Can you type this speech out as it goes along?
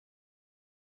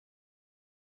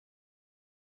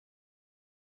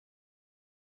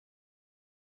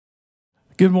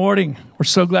Good morning. We're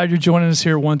so glad you're joining us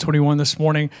here at 121 this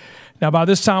morning. Now, by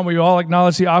this time, we all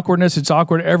acknowledge the awkwardness. It's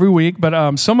awkward every week,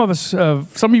 but some of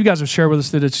you guys have shared with us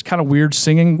that it's kind of weird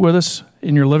singing with us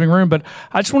in your living room. But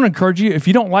I just want to encourage you, if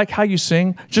you don't like how you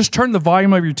sing, just turn the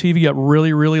volume of your TV up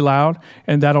really, really loud,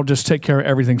 and that'll just take care of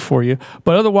everything for you.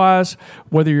 But otherwise,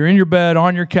 whether you're in your bed,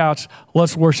 on your couch,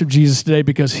 let's worship Jesus today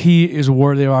because he is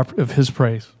worthy of his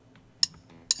praise.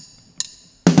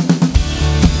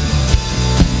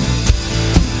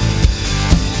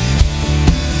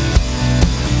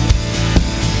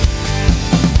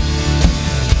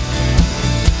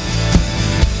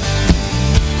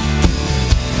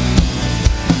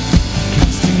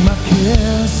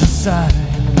 Aside,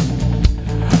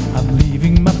 I'm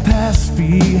leaving my past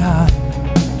behind.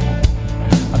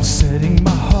 I'm setting my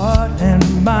heart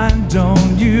and mind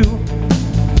on you,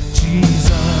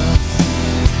 Jesus.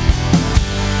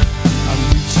 I'm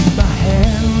reaching my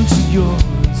hand to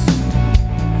yours,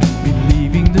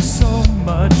 believing there's so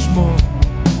much more,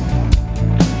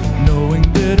 knowing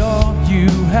that all you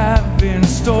have in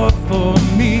store for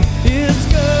me is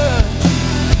good.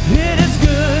 It is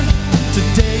good.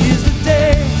 Today is the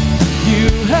day you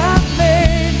have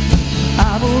made.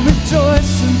 I will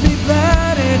rejoice and be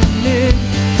glad in it.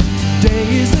 Today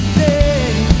is the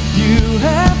day you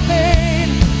have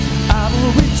made. I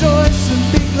will rejoice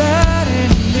and be glad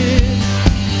in it.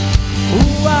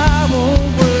 Oh, I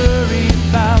won't worry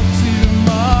about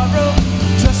tomorrow,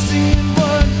 trusting in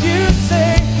what you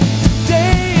say.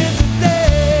 Today is the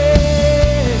day.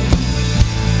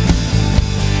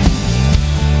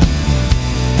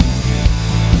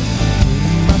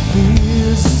 Putting my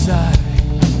fears aside,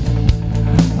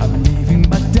 I'm leaving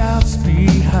my doubts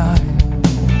behind.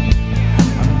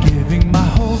 I'm giving my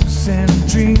hopes and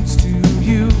dreams to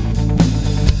you,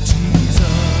 Jesus.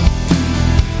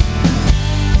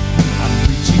 I'm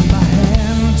reaching my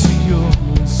hand to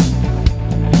yours,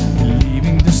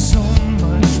 believing there's so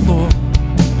much more,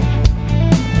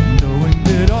 knowing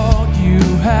that all you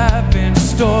have in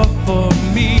store for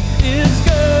me is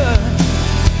good.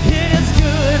 It is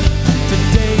good.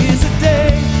 Today is a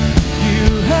day you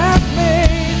have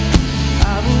made. I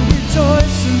will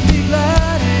rejoice and be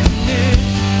glad in it.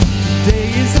 Today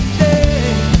is a day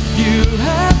you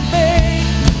have made.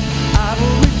 I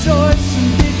will rejoice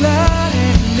and be glad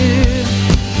in it.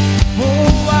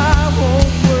 Oh, I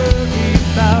won't worry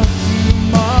about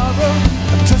tomorrow.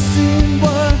 I'm trusting in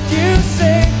what you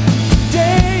say.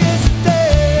 Today is the day.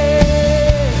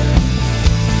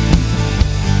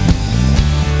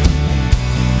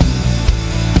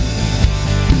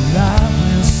 And I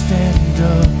will stand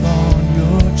upon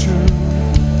your truth,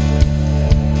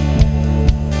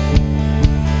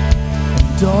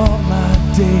 and all my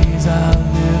days I'll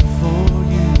live for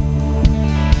you.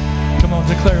 Come on,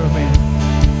 declare with me.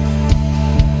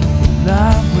 And I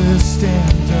will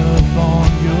stand upon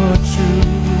your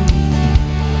truth,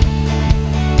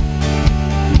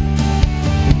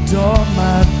 and all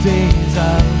my days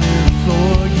I'll live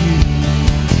for you.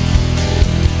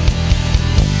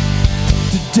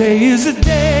 Today is the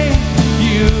day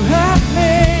you have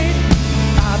made.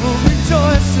 I will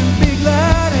rejoice and be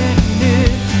glad in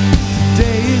it.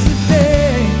 Today is the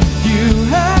day you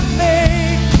have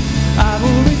made. I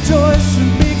will rejoice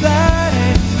and be glad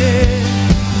in it.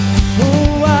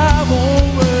 Oh, I won't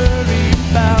worry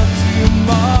about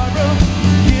tomorrow,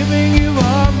 giving you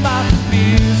all my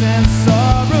fears and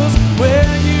sorrows.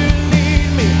 Where you lead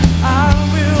me, I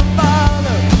will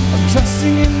follow. I'm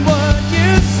trusting in what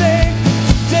you say.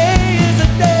 Today is the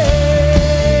day.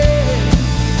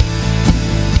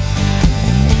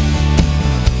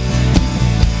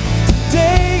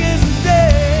 Today is the day.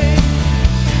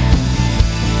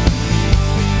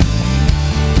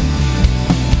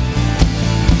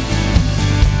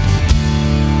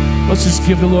 Let's just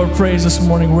give the Lord praise this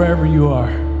morning wherever you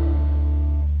are.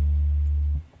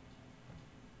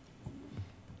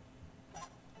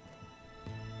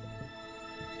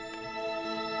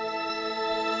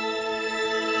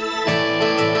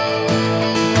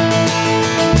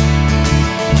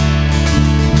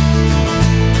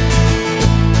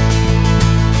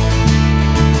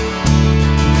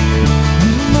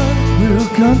 Will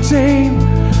contain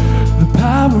the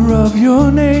power of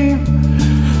your name,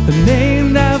 the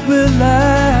name that will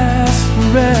last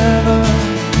forever.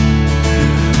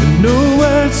 And no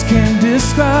words can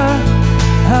describe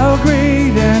how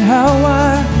great and how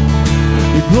wide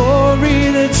your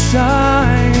glory that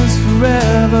shines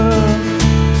forever.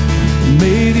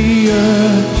 May the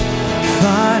earth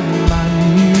find my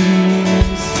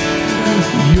knees.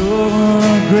 Your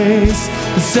grace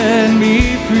has set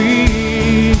me free.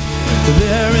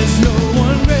 There is no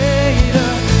one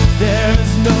greater, there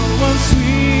is no one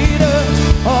sweeter.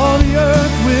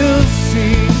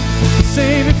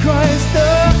 Savior Christ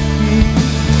the King.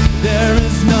 There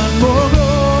is none more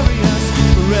glorious,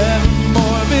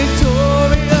 forevermore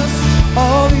victorious.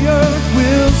 All the earth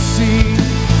will see,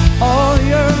 all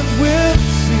the earth will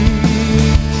see.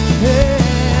 Yeah.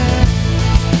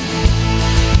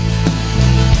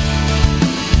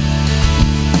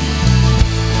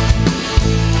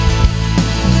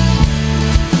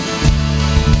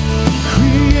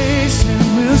 Creation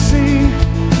will sing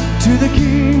to the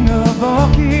King of all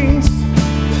kings,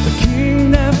 the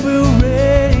King that will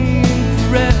reign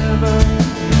forever.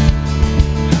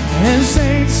 And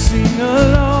saints sing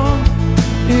along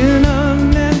in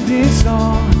unending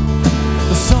song,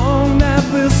 the song that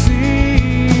will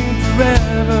sing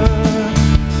forever.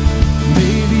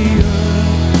 May the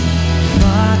earth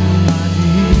find my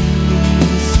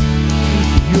knees,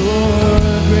 your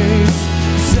grace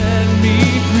set me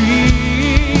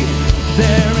free.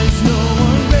 There is no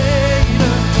one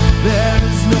greater, there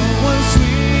is no one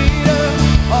sweeter.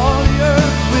 All the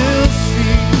earth will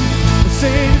see the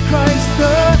Savior Christ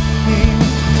the King.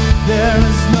 There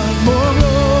is none more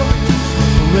glorious,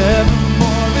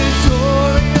 forevermore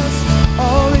victorious.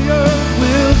 All the earth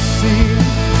will see,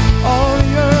 all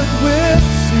the earth will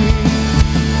see.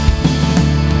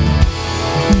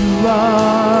 You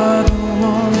are the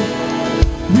one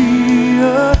we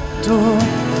adore.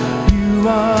 You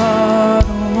are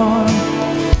the one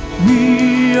we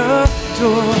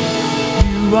adore.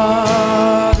 You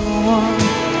are the one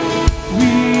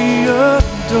we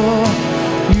adore.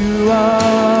 You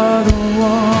are the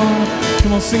one.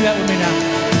 Come on, sing that with me now.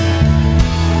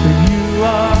 You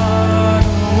are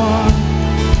the one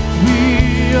we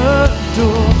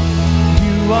adore.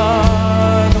 You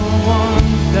are the one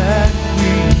that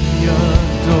we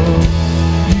adore.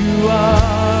 You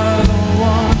are the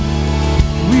one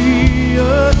we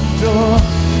adore.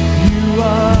 You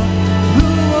are the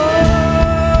one.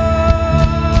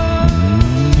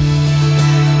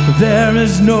 There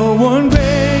is no one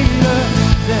greater,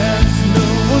 there is no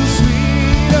one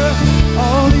sweeter.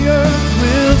 All the earth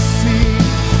will see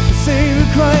the Savior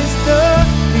Christ the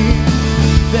King.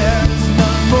 There is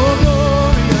none more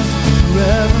glorious,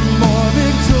 forevermore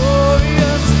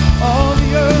victorious. All the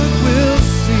earth will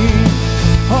see,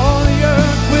 all the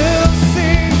earth will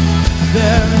sing.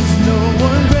 There is no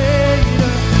one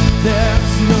greater, there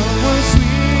is no one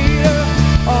sweeter.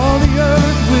 All the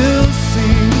earth will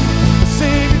sing the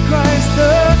Savior Christ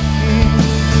the King.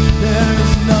 There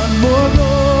is none more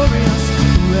glorious,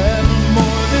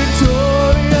 forevermore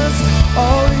victorious.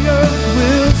 All the earth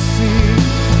will see,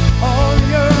 all the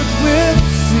earth will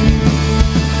see.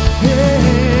 Yeah.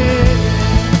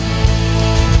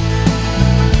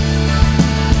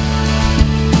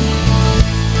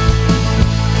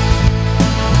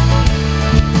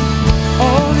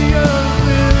 All the earth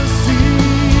will see.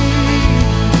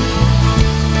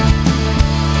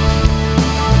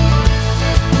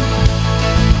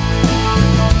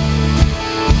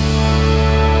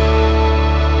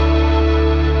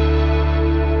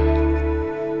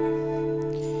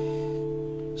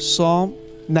 Psalm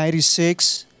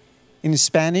 96 in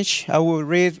Spanish. I will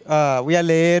read, voy a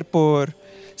leer por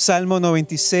Salmo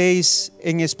 96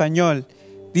 en español.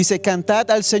 Dice: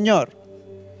 cantad al Señor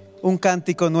un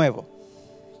cántico nuevo.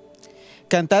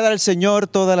 Cantad al Señor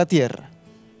toda la tierra.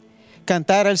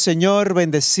 Cantar al Señor,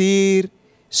 bendecir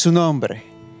su nombre.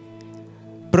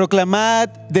 Proclamad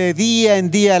de día en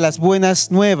día las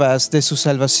buenas nuevas de su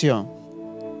salvación.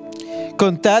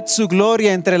 Contad su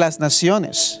gloria entre las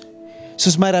naciones,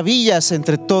 sus maravillas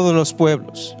entre todos los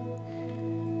pueblos.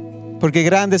 Porque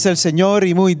grande es el Señor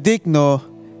y muy digno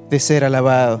de ser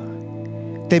alabado.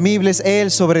 Temible es Él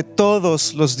sobre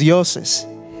todos los dioses.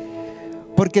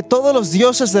 Porque todos los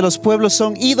dioses de los pueblos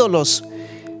son ídolos,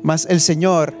 mas el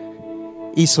Señor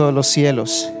hizo los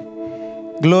cielos.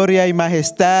 Gloria y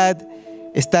majestad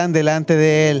están delante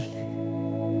de Él.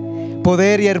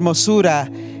 Poder y hermosura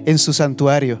en su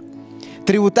santuario.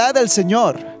 Tributad al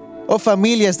Señor, oh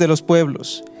familias de los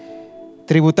pueblos.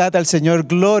 Tributad al Señor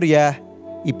gloria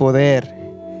y poder.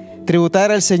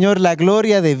 Tributad al Señor la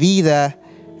gloria de vida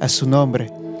a su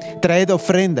nombre. Traed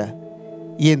ofrenda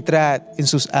y entrad en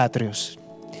sus atrios.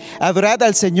 Adorad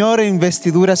al Señor en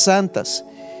vestiduras santas.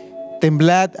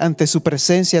 Temblad ante su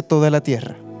presencia toda la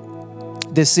tierra.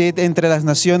 Decid entre las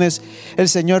naciones: el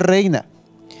Señor reina.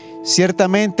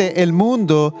 Ciertamente el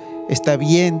mundo está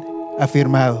bien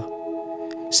afirmado.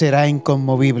 Será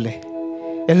inconmovible.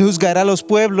 Él juzgará a los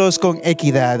pueblos con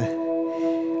equidad.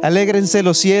 Alégrense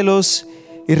los cielos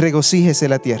y regocíjese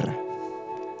la tierra.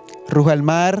 Ruja el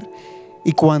mar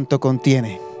y cuanto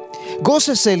contiene.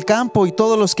 Gócese el campo y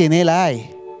todos los que en él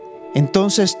hay.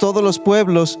 Entonces todos los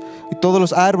pueblos y todos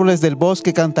los árboles del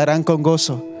bosque cantarán con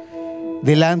gozo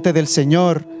delante del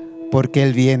Señor, porque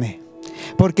Él viene.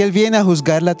 Porque Él viene a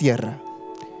juzgar la tierra.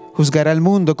 Juzgará al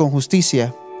mundo con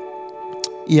justicia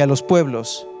y a los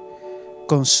pueblos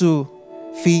con su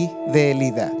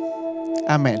fidelidad.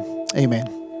 Amén.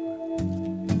 Amén.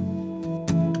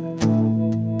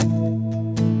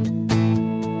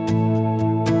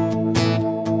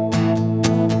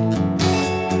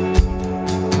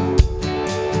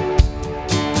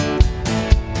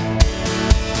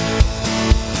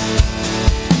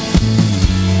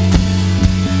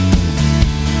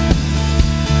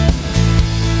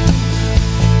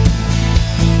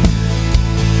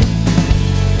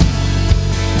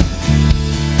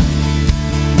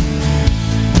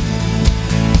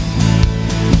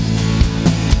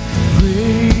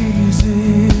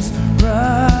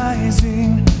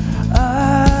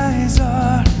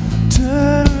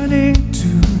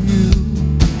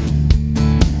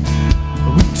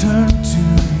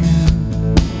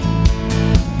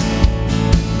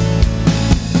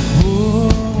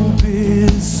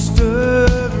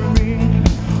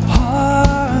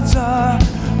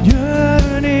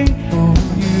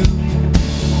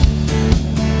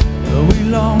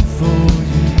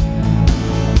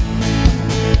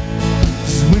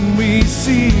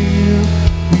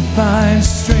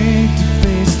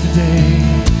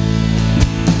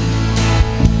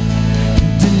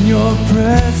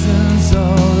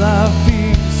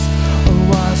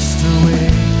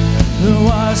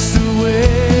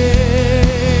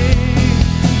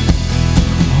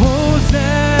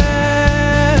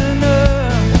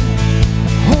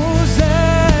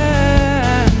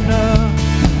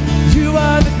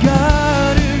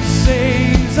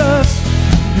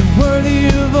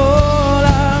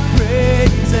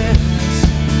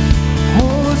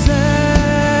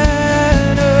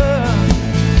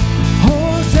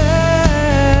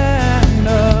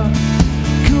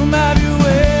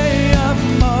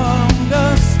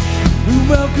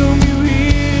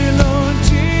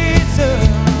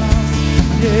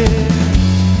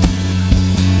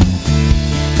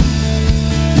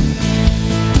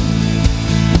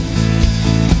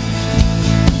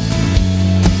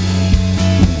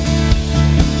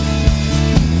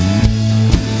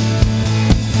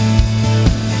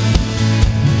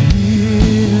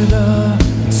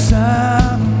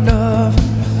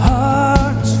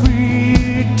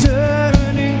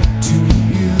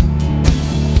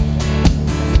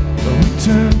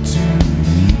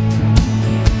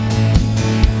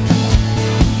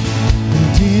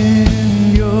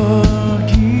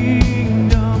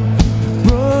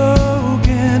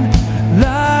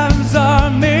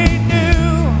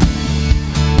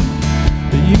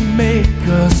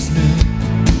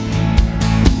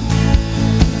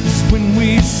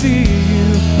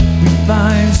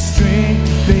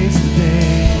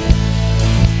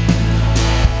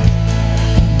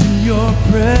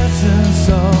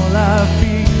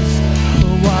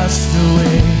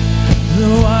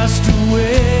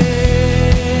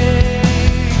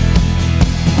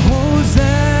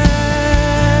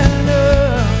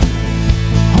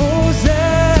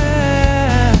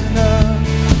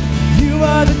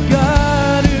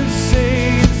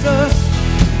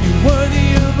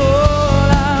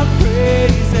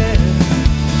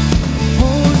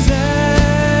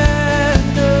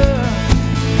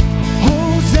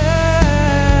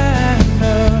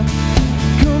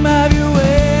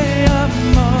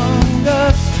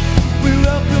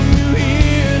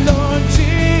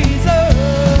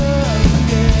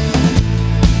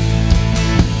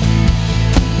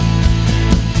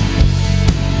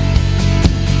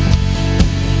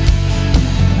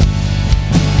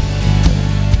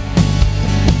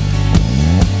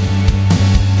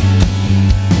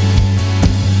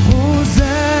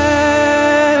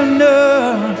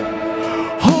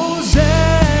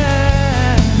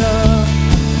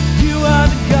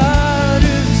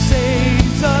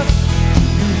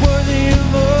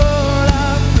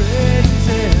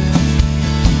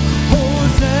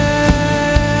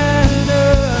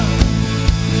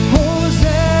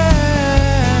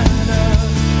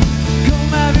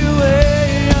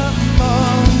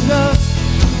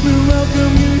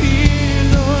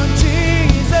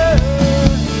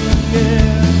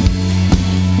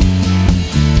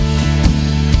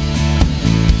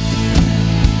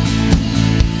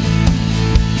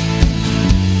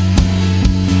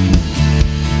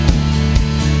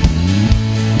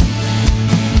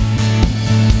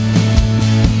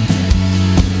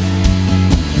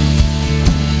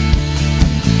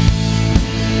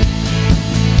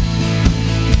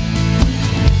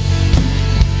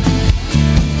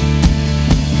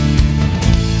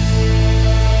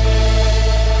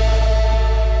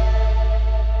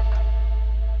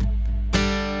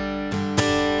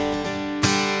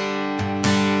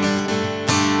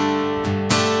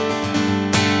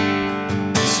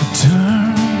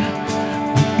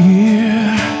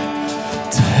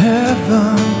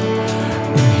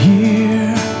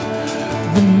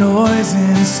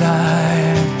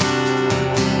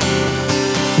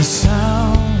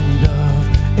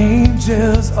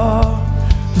 angels are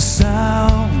the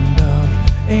sound of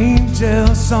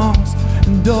angel songs,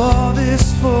 and all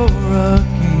this for a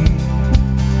king.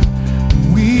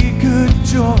 We could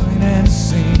join and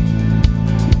sing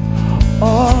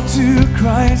all to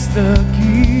Christ the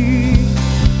King.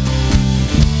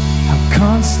 How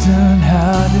constant,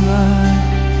 how divine,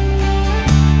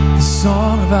 the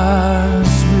song of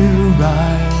ours will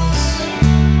rise.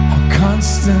 How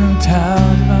constant,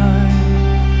 how divine,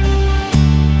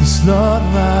 this love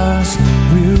of ours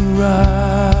will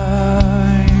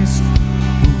rise,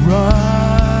 rise.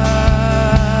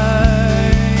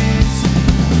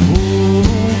 Oh,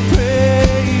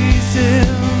 praise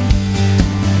Him.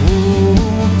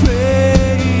 Oh,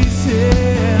 praise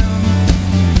Him.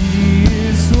 He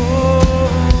is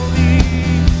holy.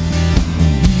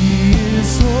 He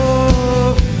is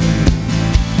holy.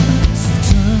 So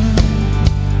turn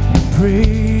and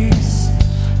praise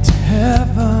to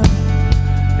heaven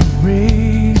and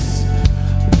raise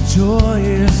the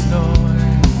joyous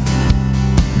noise.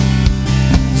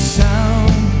 The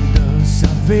sound of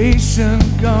salvation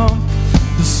come,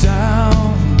 the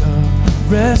sound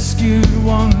of rescued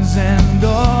ones, and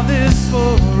all this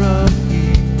for a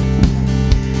king.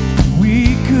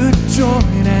 We could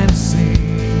join and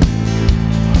sing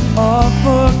all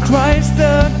for Christ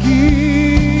the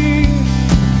King.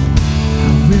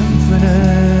 How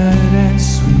infinite and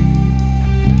sweet,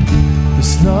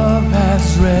 this love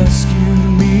has rescued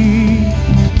me.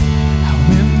 How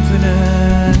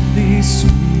infinitely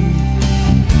sweet,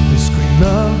 this great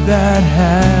love that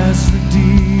has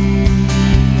redeemed.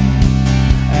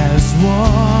 As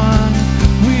one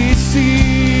we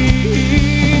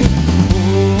sing,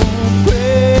 oh,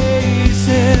 praise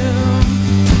Him.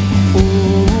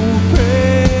 Oh,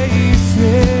 praise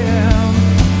Him.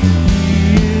 He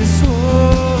is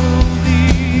holy.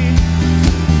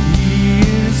 He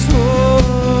is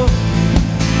holy.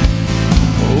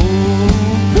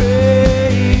 Oh,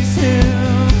 praise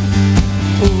Him.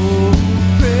 Oh,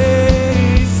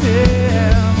 praise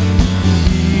Him.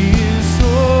 He is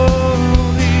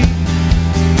holy.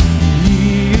 He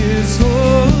is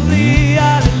holy.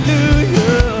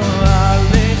 Hallelujah.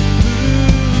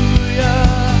 Hallelujah.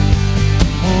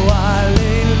 Oh,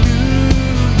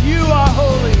 hallelujah. You are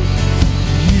holy.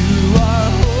 You are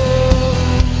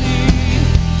holy.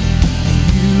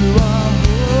 You are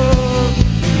holy.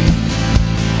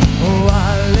 Oh,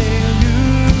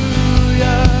 hallelujah.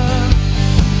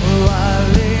 Oh,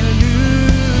 hallelujah.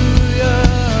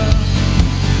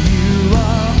 You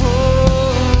are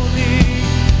holy.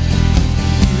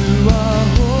 You are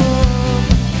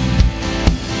holy.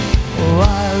 Oh,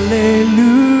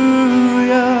 hallelujah.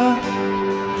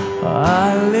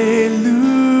 Hallelujah.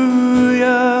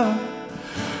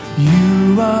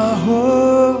 You are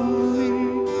holy.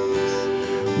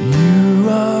 You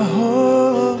are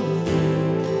holy.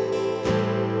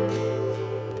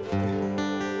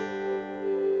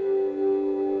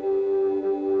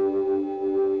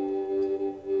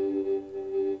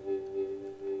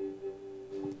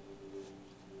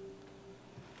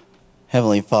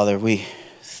 Heavenly Father, we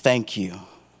thank you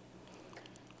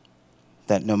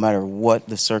that no matter what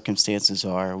the circumstances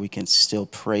are, we can still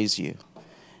praise you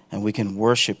and we can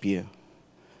worship you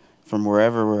from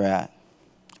wherever we're at.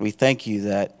 We thank you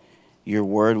that your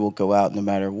word will go out no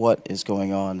matter what is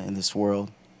going on in this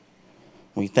world.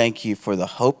 We thank you for the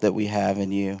hope that we have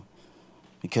in you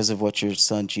because of what your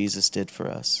son Jesus did for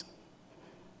us.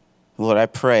 Lord, I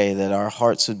pray that our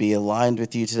hearts would be aligned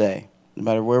with you today, no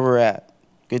matter where we're at.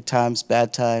 Good times,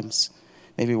 bad times,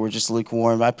 maybe we're just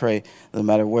lukewarm. I pray that no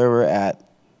matter where we're at,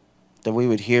 that we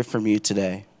would hear from you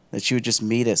today, that you would just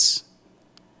meet us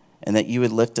and that you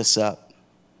would lift us up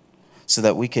so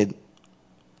that we could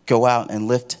go out and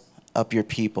lift up your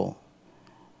people.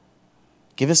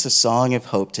 Give us a song of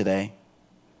hope today.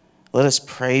 Let us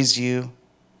praise you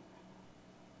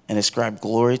and ascribe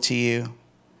glory to you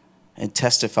and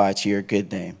testify to your good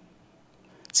name.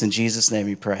 It's in Jesus' name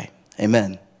we pray.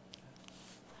 Amen.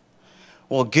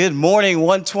 Well, good morning,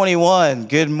 121.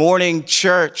 Good morning,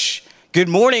 church. Good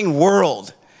morning,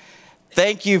 world.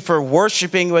 Thank you for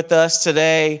worshiping with us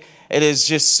today. It is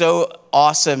just so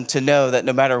awesome to know that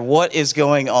no matter what is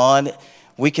going on,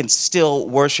 we can still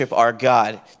worship our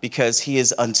God because he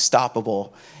is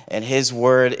unstoppable and his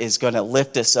word is going to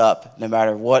lift us up no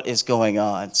matter what is going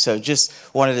on. So just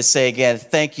wanted to say again,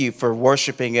 thank you for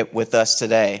worshiping it with us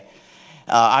today.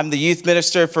 I'm the youth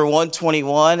minister for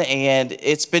 121, and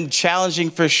it's been challenging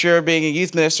for sure being a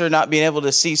youth minister, not being able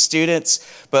to see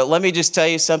students. But let me just tell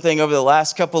you something. Over the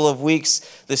last couple of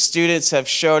weeks, the students have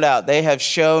showed out. They have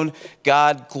shown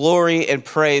God glory and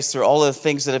praise through all of the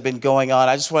things that have been going on.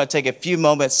 I just want to take a few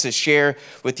moments to share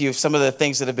with you some of the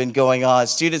things that have been going on.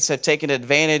 Students have taken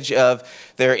advantage of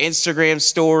their Instagram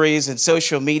stories and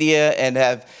social media and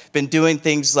have been doing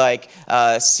things like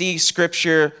see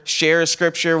scripture, share a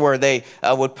scripture, where they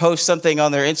would post something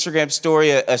on their Instagram story,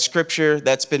 a scripture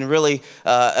that's been really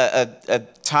a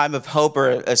time of hope or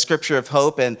a scripture of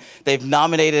hope, and they've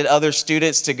nominated other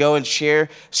students to go and share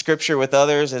scripture with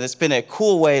others, and it's been a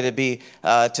cool way to be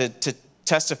to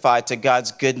testify to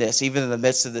God's goodness, even in the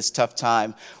midst of this tough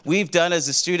time. We've done as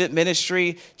a student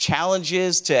ministry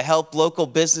challenges to help local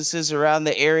businesses around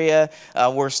the area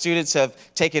where students have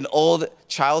taken old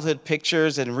childhood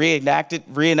pictures and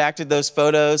reenacted those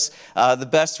photos. The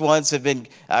best ones have been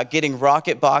getting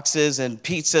rocket boxes and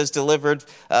pizzas delivered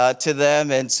to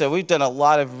them. And so we've done a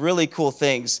lot of really cool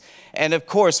things. And of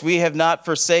course, we have not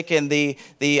forsaken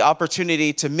the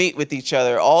opportunity to meet with each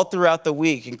other all throughout the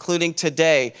week, including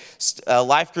today.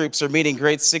 Life groups are meeting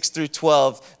grades 6 through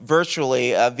 12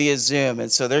 virtually via Zoom. And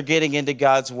so they're getting into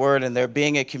God's word, and they're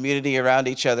being a community around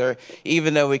each other,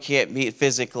 even though we can't meet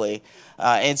physically.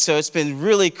 And so it's been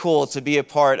really cool to be a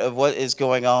part of what is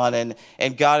going on,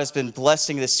 and God has been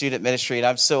blessing the student ministry, and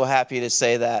I'm so happy to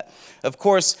say that. Of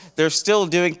course, they're still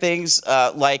doing things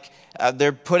like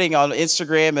they're putting on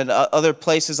Instagram and other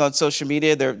places on social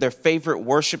media their favorite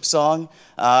worship song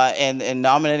and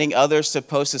nominating others to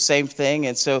post the same thing.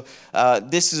 And so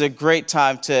this is a great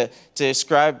time to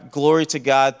ascribe glory to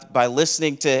God by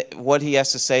listening to what he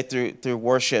has to say through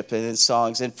worship and in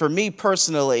songs. And for me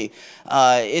personally,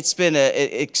 it's been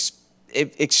an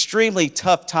extremely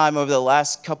tough time over the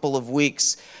last couple of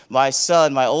weeks. My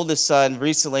oldest son,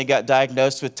 recently got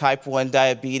diagnosed with type 1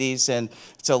 diabetes, and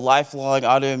it's a lifelong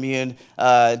autoimmune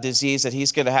disease that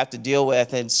he's going to have to deal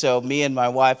with. And so me and my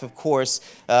wife, of course,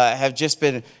 have just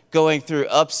been going through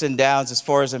ups and downs as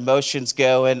far as emotions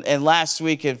go. And last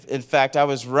week, in fact, I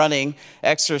was running,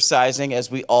 exercising, as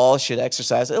we all should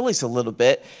exercise, at least a little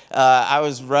bit. I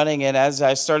was running, and as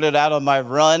I started out on my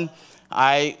run,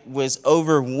 I was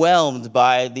overwhelmed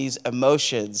by these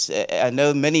emotions. I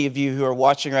know many of you who are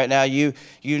watching right now, you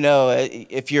know,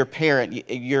 if you're a parent,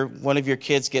 one of your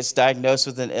kids gets diagnosed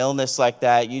with an illness like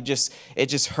that, it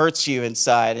just hurts you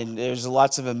inside, and there's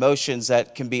lots of emotions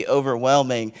that can be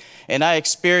overwhelming. And I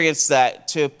experienced that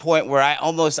to a point where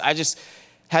I just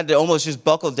had to almost just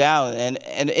buckle down.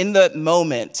 And in that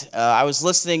moment, I was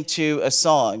listening to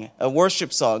a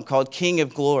worship song called King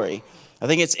of Glory. I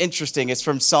think it's interesting. It's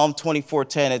from Psalm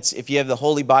 24:10. If you have the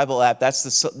Holy Bible app, that's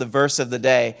the verse of the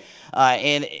day.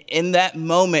 And in that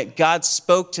moment, God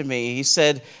spoke to me. He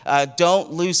said,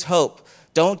 don't lose hope.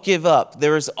 Don't give up.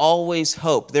 There is always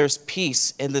hope. There's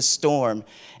peace in the storm.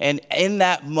 And in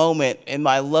that moment, in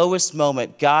my lowest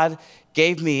moment, God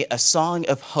gave me a song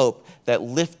of hope that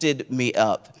lifted me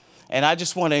up. And I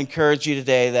just want to encourage you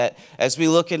today that as we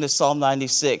look into Psalm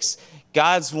 96,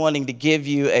 God's wanting to give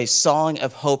you a song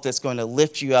of hope that's going to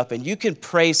lift you up, and you can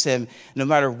praise him no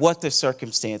matter what the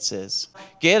circumstance is.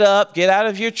 Get up, get out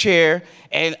of your chair,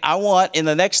 and in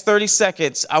the next 30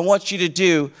 seconds, I want you to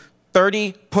do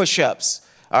 30 push-ups.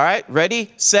 All right,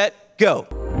 ready, set, go.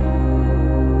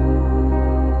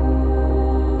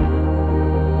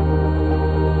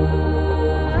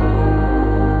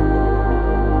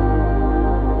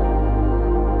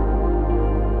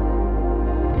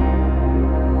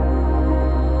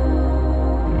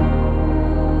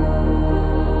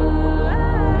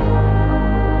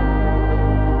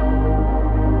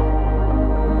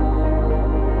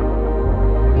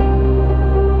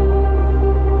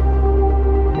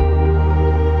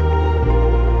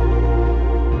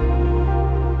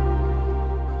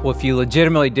 Well, if you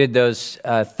legitimately did those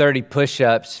 30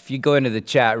 push-ups, if you go into the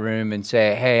chat room and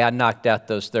say, hey, I knocked out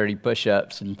those 30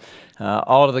 push-ups, and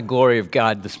all to the glory of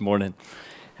God this morning.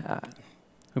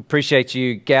 We appreciate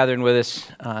you gathering with us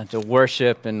to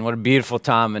worship, and what a beautiful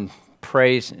time and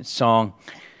praise and song.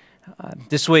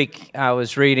 This week, I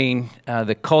was reading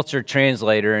the Culture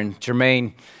Translator, and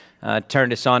Jermaine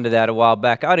turned us on to that a while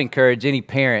back. I'd encourage any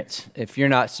parents, if you're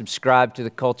not subscribed to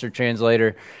the Culture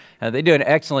Translator, they do an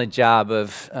excellent job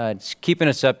of keeping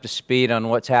us up to speed on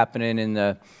what's happening in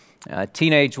the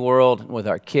teenage world with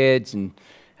our kids, and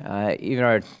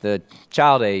even the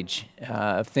child age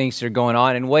of things that are going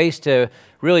on, and ways to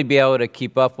really be able to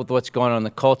keep up with what's going on in the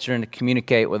culture and to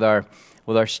communicate with our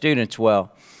students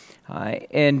well.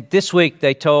 And this week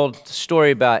they told the story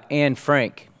about Anne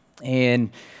Frank. And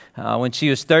When she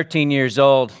was 13 years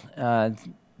old,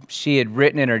 she had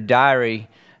written in her diary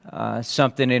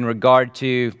something in regard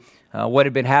to what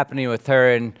had been happening with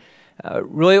her, and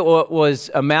really what was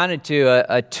amounted to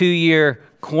a 2-year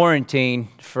quarantine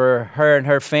for her and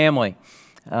her family.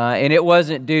 And it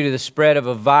wasn't due to the spread of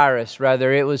a virus,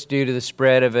 rather it was due to the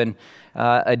spread of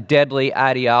a deadly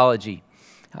ideology.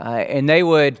 And they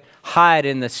would hide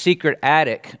in the secret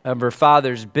attic of her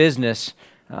father's business,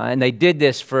 and they did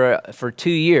this for 2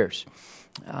 years.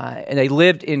 And they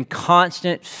lived in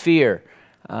constant fear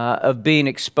of being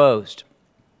exposed.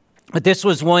 But this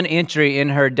was one entry in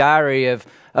her diary of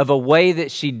a way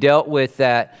that she dealt with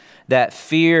that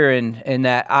fear and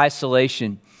that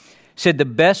isolation. Said the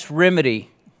best remedy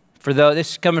for those,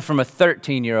 this is coming from a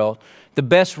 13-year-old, the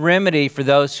best remedy for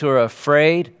those who are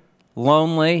afraid,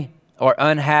 lonely, or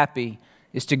unhappy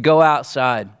is to go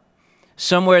outside,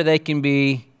 somewhere they can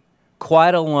be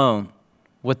quite alone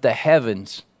with the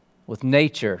heavens, with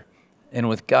nature, and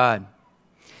with God.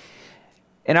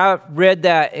 And I read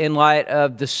that in light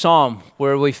of the psalm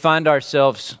where we find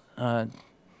ourselves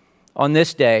on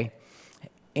this day,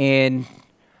 and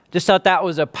just thought that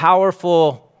was a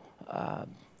powerful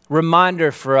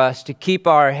reminder for us to keep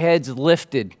our heads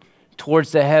lifted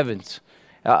towards the heavens,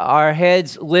 our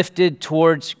heads lifted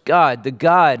towards God, the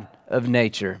God of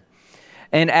nature.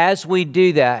 And as we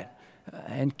do that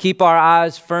and keep our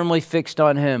eyes firmly fixed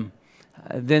on Him,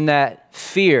 then that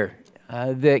fear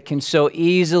that can so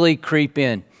easily creep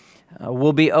in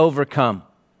will be overcome.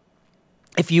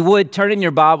 If you would, turn in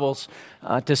your Bibles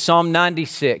to Psalm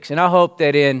 96. And I hope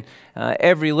that in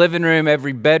every living room,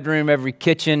 every bedroom, every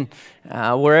kitchen,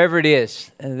 wherever it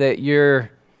is that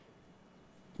you're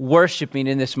worshiping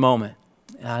in this moment,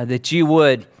 that you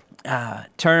would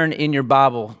turn in your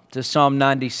Bible to Psalm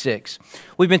 96.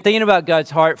 We've been thinking about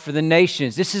God's heart for the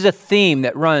nations. This is a theme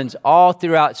that runs all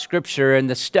throughout Scripture, and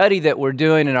the study that we're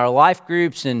doing in our life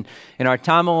groups and in our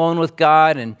time alone with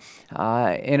God and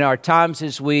in our times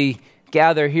as we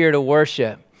gather here to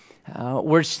worship.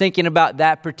 We're just thinking about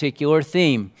that particular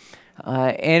theme.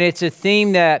 And it's a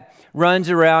theme that runs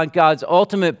around God's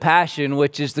ultimate passion,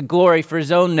 which is the glory for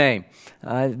His own name.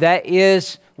 That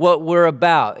is what we're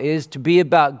about, is to be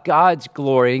about God's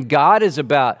glory. And God is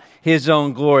about His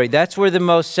own glory. That's where the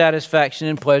most satisfaction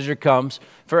and pleasure comes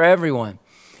for everyone.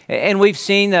 And we've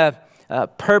seen the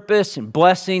purpose and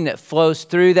blessing that flows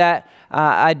through that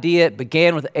idea. It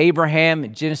began with Abraham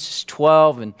in Genesis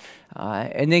 12.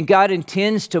 And then God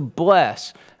intends to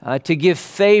bless, to give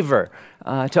favor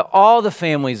to all the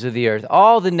families of the earth,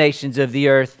 all the nations of the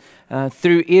earth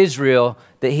through Israel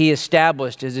that He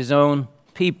established as His own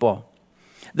people.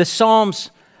 The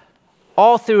Psalms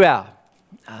all throughout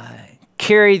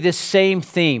carry this same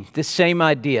theme, this same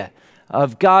idea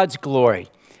of God's glory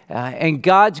and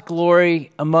God's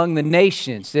glory among the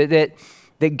nations,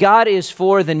 that God is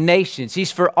for the nations.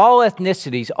 He's for all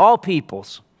ethnicities, all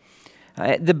peoples.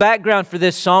 The background for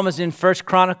this psalm is in 1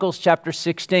 Chronicles chapter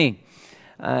 16.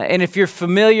 And if you're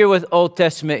familiar with Old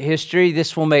Testament history,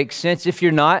 this will make sense. If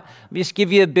you're not, let me just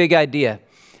give you a big idea.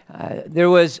 There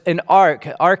was an ark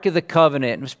of the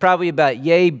covenant. It was probably about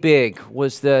yay big,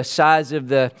 was the size of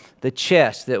the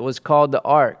chest that was called the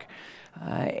ark.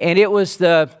 And it was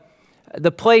the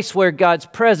place where God's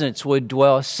presence would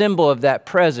dwell, a symbol of that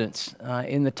presence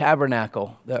in the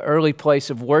tabernacle, the early place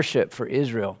of worship for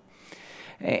Israel.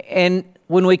 And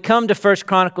when we come to 1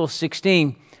 Chronicles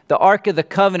 16, the Ark of the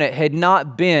Covenant had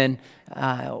not been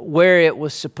where it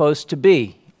was supposed to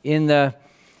be in the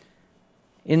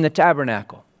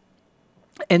tabernacle.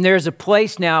 And there's a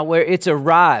place now where it's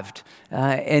arrived,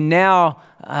 and now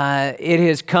it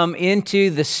has come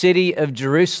into the city of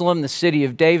Jerusalem, the city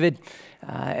of David,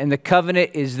 and the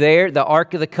covenant is there. The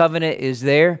Ark of the Covenant is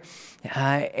there,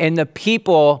 and the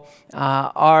people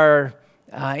are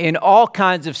in all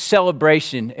kinds of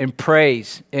celebration and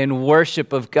praise and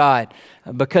worship of God,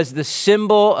 because the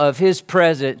symbol of His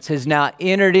presence has now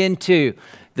entered into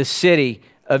the city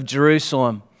of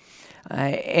Jerusalem.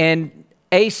 And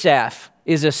Asaph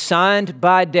is assigned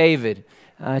by David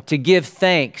to give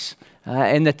thanks,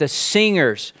 and that the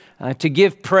singers to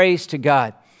give praise to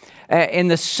God.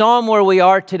 And the psalm where we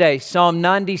are today, Psalm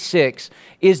 96,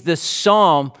 is the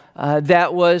psalm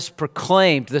that was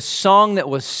proclaimed, the song that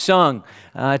was sung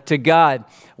to God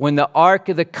when the Ark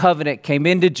of the Covenant came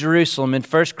into Jerusalem in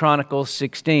 1 Chronicles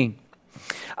 16.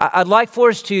 I'd like for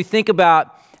us to think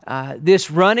about this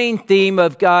running theme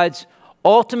of God's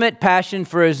ultimate passion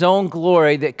for His own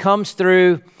glory that comes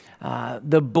through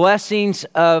the blessings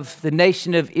of the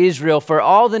nation of Israel for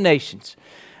all the nations.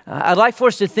 I'd like for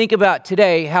us to think about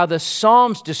today how the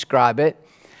Psalms describe it,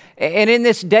 And in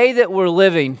this day that we're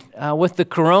living with the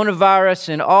coronavirus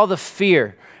and all the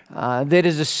fear that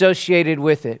is associated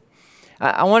with it,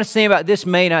 I want to think about this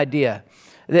main idea,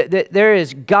 that there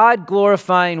is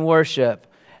God-glorifying worship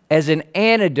as an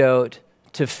antidote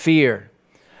to fear.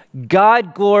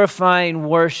 God-glorifying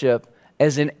worship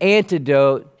as an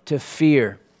antidote to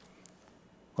fear.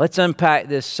 Let's unpack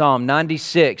this Psalm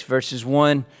 96, verses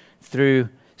 1 through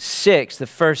 6. The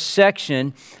first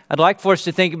section, I'd like for us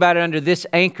to think about it under this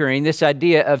anchoring, this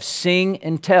idea of sing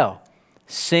and tell.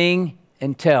 Sing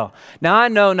and tell. Now, I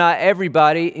know not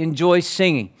everybody enjoys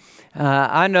singing.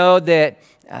 I know that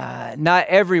not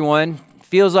everyone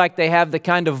feels like they have the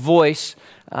kind of voice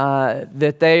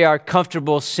that they are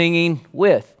comfortable singing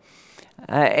with.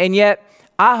 And yet,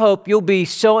 I hope you'll be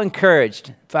so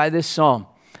encouraged by this psalm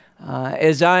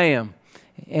as I am.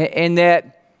 And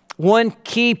that one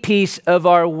key piece of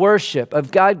our worship,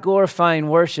 of God-glorifying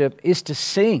worship, is to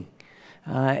sing.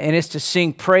 And it's to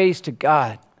sing praise to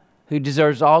God, who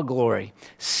deserves all glory.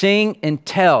 Sing and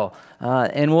tell.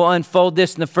 And we'll unfold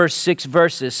this in the first 6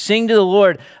 verses. Sing to the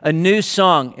Lord a new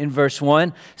song in verse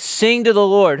 1. Sing to the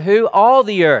Lord, who? All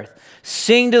the earth.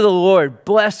 Sing to the Lord,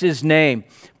 bless His name.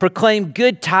 Proclaim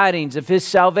good tidings of His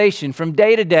salvation from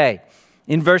day to day.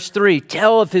 In verse 3,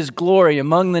 tell of His glory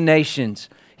among the nations,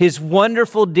 His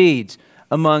wonderful deeds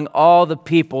among all the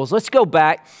peoples. Let's go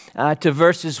back to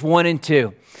verses 1 and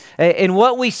 2. And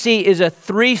what we see is a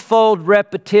threefold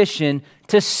repetition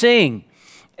to sing.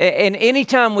 And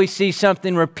anytime we see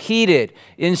something repeated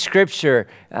in Scripture,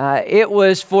 it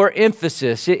was for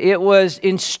emphasis. It was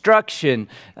instruction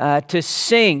to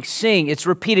sing. Sing. It's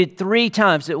repeated 3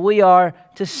 times that we are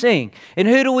to sing. And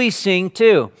who do we sing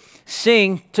to?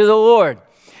 Sing to the Lord.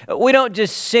 We don't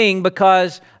just sing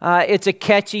because it's a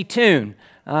catchy tune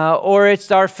or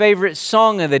it's our favorite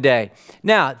song of the day.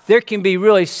 Now, there can be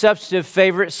really substantive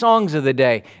favorite songs of the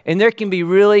day, and there can be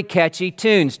really catchy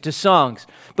tunes to songs.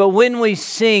 But when we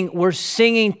sing, we're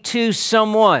singing to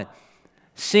someone.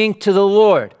 Sing to the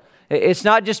Lord. It's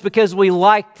not just because we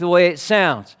like the way it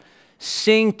sounds.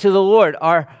 Sing to the Lord.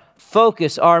 Our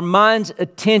focus, our mind's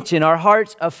attention, our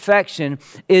heart's affection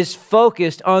is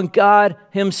focused on God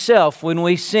Himself when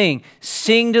we sing.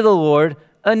 Sing to the Lord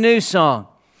a new song.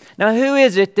 Now, who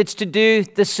is it that's to do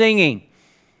the singing?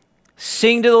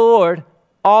 Sing to the Lord,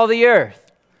 all the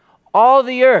earth. All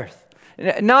the earth.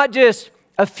 Not just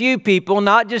a few people,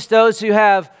 not just those who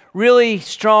have really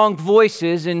strong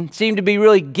voices and seem to be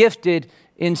really gifted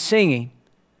in singing.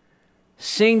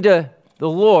 Sing to the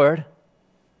Lord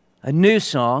a new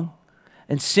song,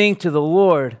 and sing to the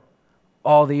Lord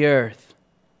all the earth.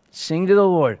 Sing to the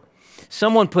Lord.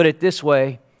 Someone put it this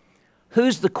way,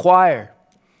 who's the choir?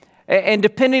 And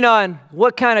depending on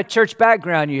what kind of church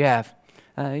background you have,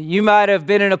 you might have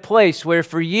been in a place where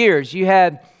for years you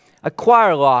had a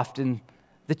choir loft in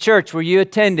the church where you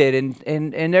attended,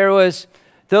 and there was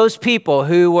those people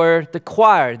who were the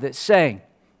choir that sang.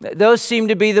 Those seem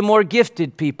to be the more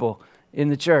gifted people in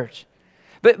the church.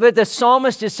 But the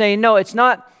psalmist is saying, no, it's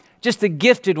not just the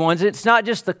gifted ones. It's not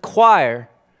just the choir.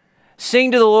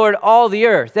 Sing to the Lord all the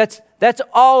earth. That's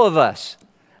all of us.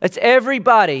 That's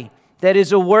everybody that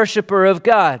is a worshiper of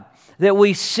God, that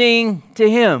we sing to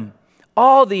Him,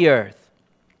 all the earth.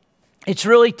 It's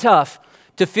really tough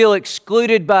to feel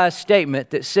excluded by a statement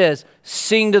that says,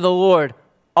 sing to the Lord,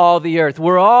 all the earth.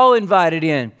 We're all invited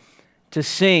in to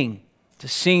sing to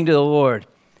the Lord.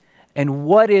 And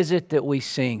what is it that we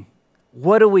sing?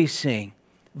 What do we sing?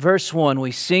 Verse 1,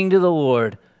 we sing to the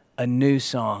Lord a new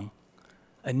song.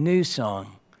 A new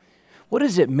song. What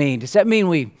does it mean? Does that mean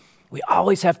we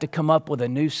always have to come up with a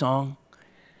new song?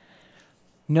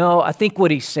 No, I think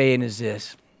what he's saying is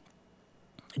this.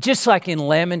 Just like in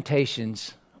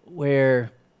Lamentations,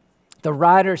 where the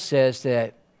writer says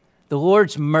that the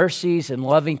Lord's mercies and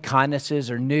loving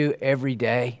kindnesses are new every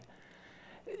day,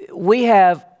 we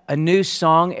have a new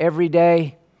song every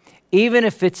day, even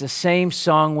if it's the same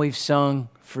song we've sung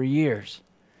for years.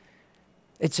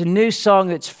 It's a new song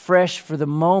that's fresh for the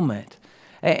moment.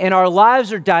 And our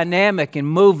lives are dynamic and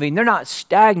moving. They're not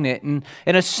stagnant.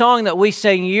 And a song that we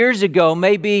sang years ago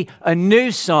may be a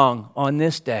new song on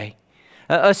this day.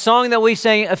 A song that we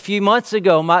sang a few months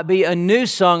ago might be a new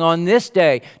song on this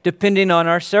day, depending on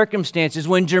our circumstances.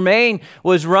 When Jermaine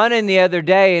was running the other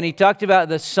day and he talked about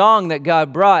the song that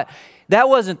God brought, that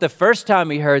wasn't the first time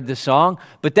he heard the song,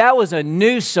 but that was a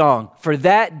new song for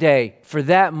that day, for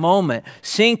that moment.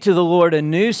 Sing to the Lord a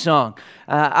new song.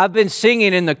 I've been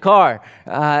singing in the car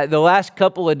the last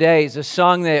couple of days, a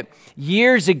song that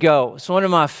years ago was one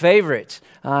of my favorites,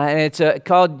 and it's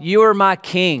called You Are My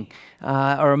King.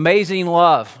 or Amazing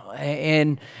Love.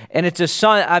 And it's a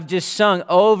song I've just sung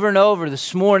over and over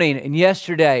this morning and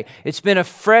yesterday. It's been a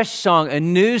fresh song, a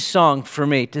new song for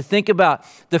me to think about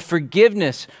the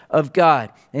forgiveness of God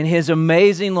and His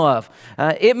amazing love.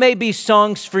 It may be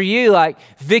songs for you like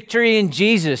Victory in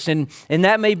Jesus, and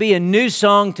that may be a new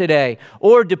song today.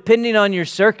 Or depending on your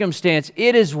circumstance,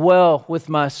 It Is Well With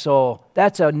My Soul.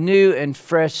 That's a new and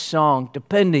fresh song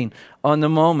depending on the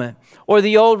moment. Or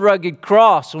the old rugged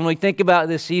cross when we think about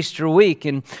this Easter week,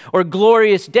 or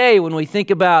glorious day when we think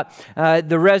about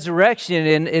the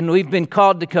resurrection and we've been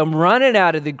called to come running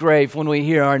out of the grave when we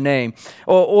hear our name.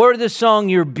 Or the song,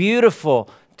 You're Beautiful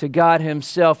to God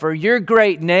Himself, or Your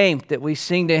Great Name that we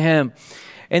sing to Him.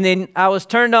 And then I was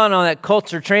turned on that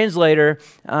Culture Translator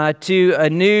to a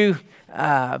new,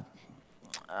 I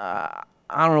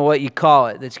don't know what you call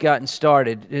it, that's gotten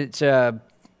started. It's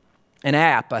an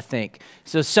app, I think.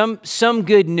 So some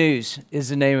Good News is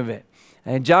the name of it.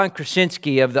 And John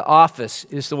Krasinski of The Office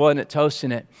is the one that's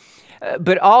hosting it.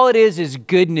 But all it is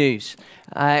good news.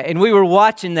 And we were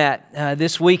watching that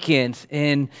this weekend,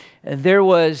 and there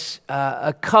was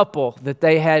a couple that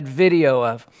they had video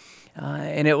of.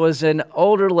 And it was an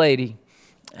older lady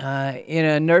in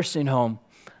a nursing home.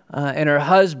 And her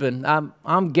husband,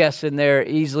 I'm guessing they're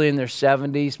easily in their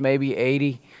 70s, maybe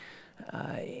 80.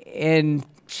 And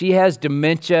she has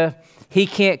dementia. He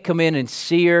can't come in and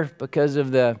see her because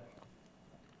of the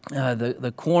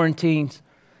quarantines.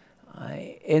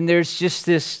 And there's just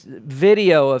this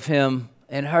video of him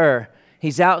and her.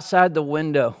 He's outside the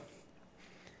window.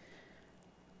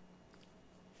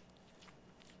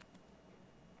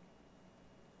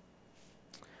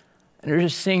 And they're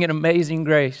just singing Amazing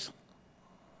Grace.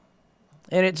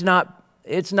 And it's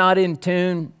not in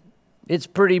tune. It's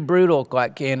pretty brutal,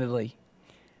 quite candidly.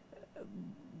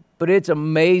 But it's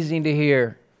amazing to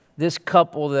hear this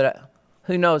couple that,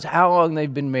 who knows how long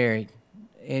they've been married,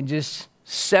 and just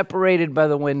separated by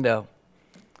the window.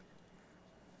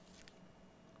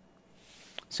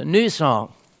 It's a new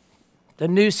song. The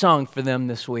new song for them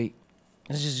this week.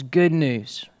 This is good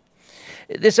news.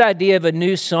 This idea of a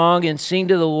new song and sing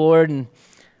to the Lord and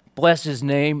bless His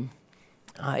name,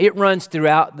 it runs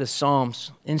throughout the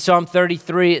Psalms. In Psalm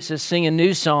 33, it says, sing a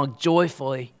new song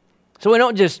joyfully. So we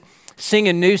don't just sing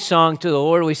a new song to the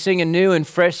Lord. We sing a new and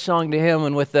fresh song to Him,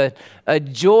 and with a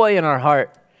joy in our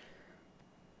heart.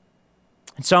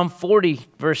 In Psalm 40,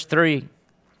 verse 3,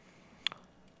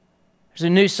 there's a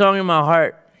new song in my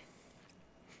heart,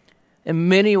 and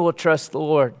many will trust the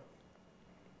Lord.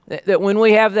 That when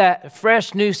we have that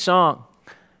fresh new song,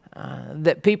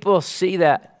 that people see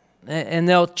that, and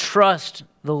they'll trust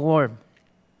the Lord.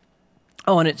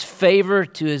 Oh, and it's favor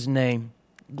to His name,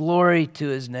 glory to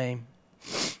His name.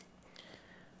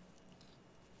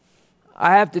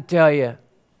 I have to tell you,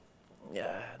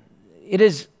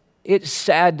 it's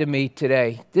sad to me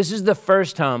today. This is the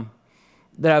first time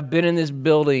that I've been in this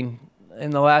building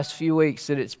in the last few weeks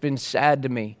that it's been sad to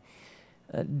me.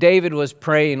 David was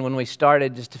praying when we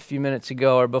started just a few minutes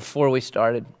ago, or before we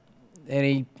started.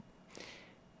 And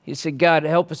he said, God,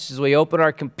 help us as we open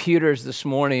our computers this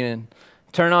morning and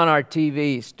turn on our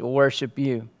TVs to worship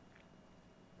You.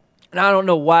 And I don't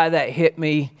know why that hit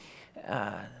me.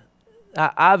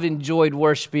 I've enjoyed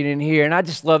worshiping in here, and I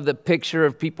just love the picture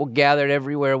of people gathered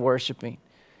everywhere worshiping.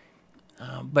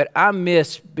 But I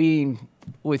miss being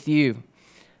with You,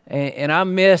 and I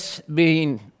miss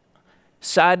being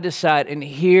side to side and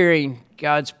hearing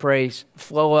God's praise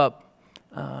flow up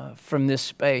from this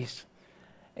space.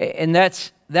 And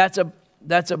that's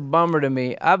a bummer to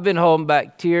me. I've been holding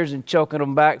back tears and choking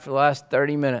them back for the last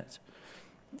 30 minutes.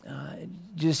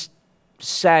 Just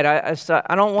sad.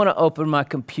 I don't want to open my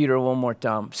computer one more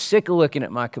time. I'm sick of looking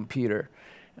at my computer.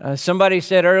 Somebody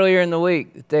said earlier in the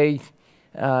week that they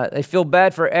feel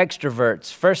bad for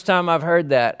extroverts. First time I've heard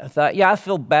that, I thought, yeah, I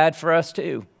feel bad for us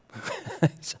too.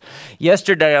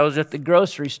 Yesterday I was at the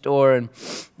grocery store, and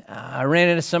I ran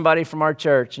into somebody from our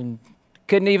church and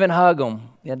couldn't even hug them.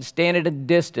 You had to stand at a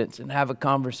distance and have a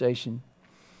conversation.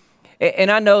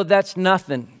 And I know that's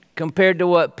nothing compared to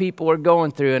what people are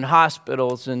going through in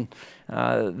hospitals, and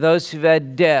those who've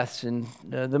had deaths, and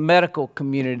the medical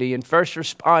community, and first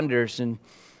responders,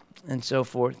 and so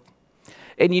forth.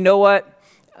 And you know what?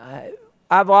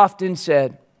 I've often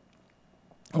said,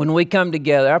 when we come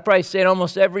together, I probably say it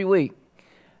almost every week,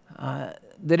 that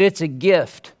it's a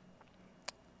gift.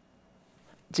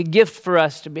 It's a gift for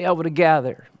us to be able to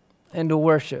gather and to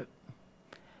worship.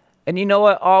 And you know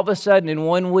what? All of a sudden, in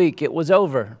 1 week, it was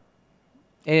over.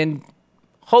 And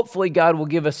hopefully God will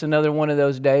give us another one of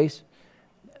those days.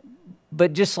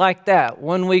 But just like that,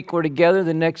 1 week we're together,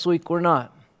 the next week we're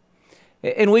not.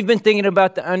 And we've been thinking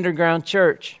about the underground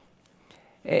church.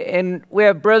 And we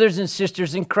have brothers and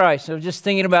sisters in Christ. I was just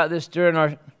thinking about this during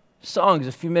our songs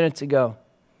a few minutes ago.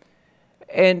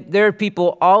 And there are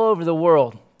people all over the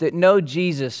world that know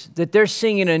Jesus, that they're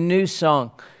singing a new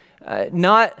song,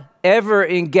 not ever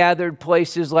in gathered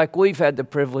places like we've had the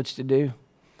privilege to do,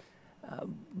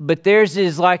 but theirs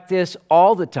is like this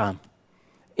all the time,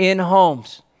 in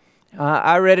homes.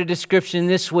 I read a description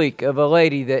this week of a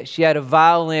lady that she had a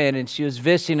violin and she was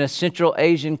visiting a Central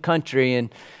Asian country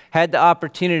and had the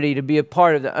opportunity to be a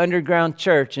part of the underground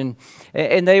church. And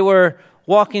they were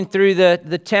walking through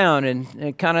the town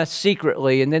and kind of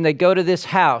secretly, and then they go to this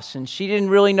house, and she didn't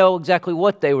really know exactly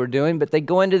what they were doing, but they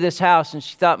go into this house and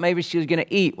she thought maybe she was going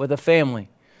to eat with a family.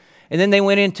 And then they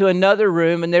went into another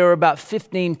room, and there were about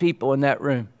 15 people in that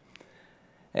room.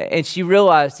 And she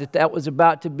realized that that was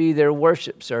about to be their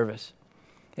worship service.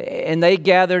 And they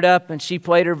gathered up, and she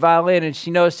played her violin, and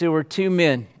she noticed there were two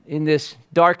men in this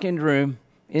darkened room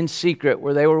in secret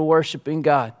where they were worshiping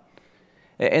God.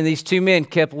 And these two men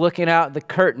kept looking out the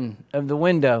curtain of the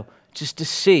window just to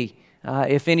see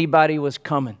if anybody was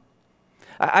coming.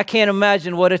 I can't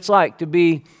imagine what it's like to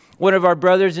be one of our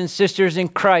brothers and sisters in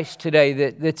Christ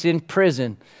today that's in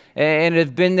prison and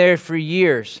have been there for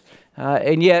years.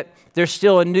 And yet there's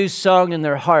still a new song in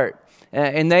their heart.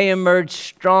 And they emerge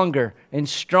stronger and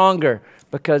stronger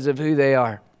because of who they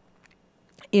are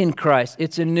in Christ.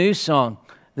 It's a new song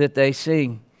that they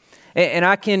sing. And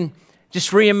I can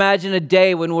just reimagine a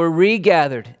day when we're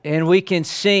regathered and we can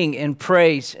sing and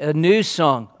praise a new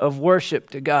song of worship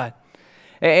to God.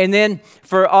 And then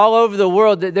for all over the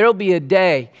world, that there'll be a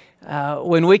day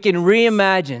when we can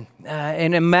reimagine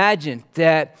and imagine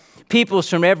that peoples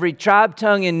from every tribe,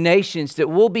 tongue, and nations that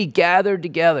will be gathered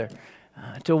together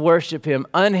to worship Him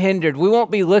unhindered. We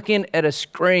won't be looking at a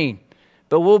screen,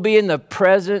 but we'll be in the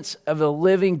presence of the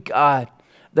living God,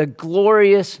 the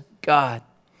glorious God.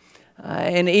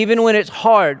 And even when it's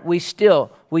hard, we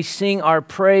sing our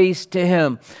praise to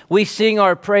Him. We sing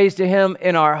our praise to Him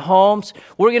in our homes.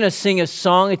 We're going to sing a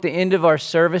song at the end of our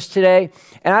service today.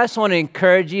 And I just want to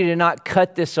encourage you to not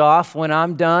cut this off when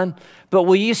I'm done, but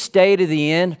will you stay to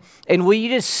the end? And will you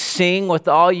just sing with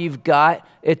all you've got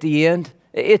at the end?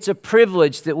 It's a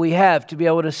privilege that we have to be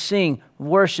able to sing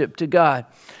worship to God.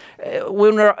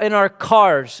 When we're in our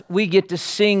cars, we get to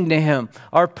sing to Him,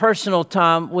 our personal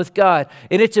time with God.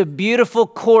 And it's a beautiful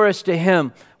chorus to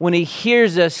Him when He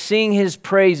hears us sing His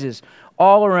praises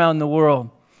all around the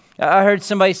world. I heard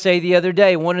somebody say the other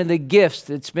day, one of the gifts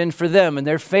that's been for them and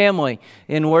their family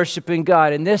in worshiping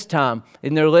God in this time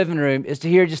in their living room is to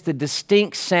hear just the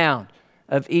distinct sound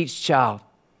of each child,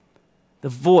 the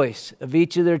voice of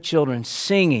each of their children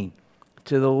singing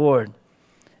to the Lord.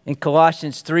 In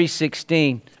Colossians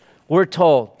 3:16, we're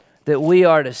told that we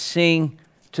are to sing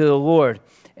to the Lord,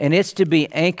 and it's to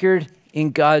be anchored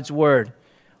in God's Word.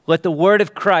 Let the Word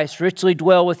of Christ richly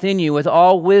dwell within you with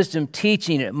all wisdom,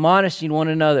 teaching, admonishing one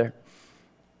another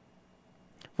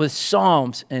with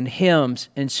psalms and hymns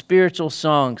and spiritual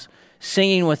songs,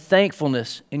 singing with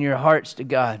thankfulness in your hearts to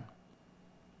God.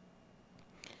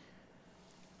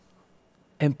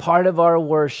 And part of our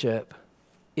worship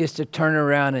is to turn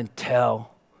around and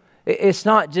tell. It's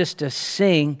not just to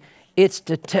sing, it's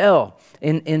to tell.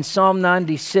 In Psalm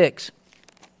 96,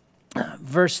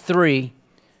 verse 3,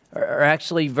 or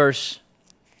actually verse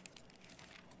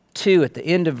 2, at the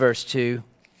end of verse 2,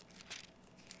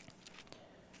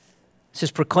 it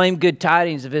says, proclaim good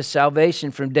tidings of His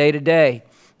salvation from day to day.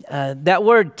 That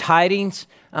word tidings,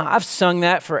 I've sung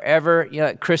that forever. You know,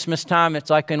 at Christmas time, it's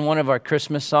like in one of our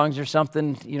Christmas songs or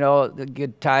something, you know, the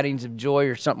good tidings of joy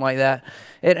or something like that.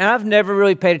 And I've never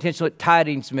really paid attention to what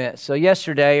tidings meant. So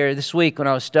yesterday or this week when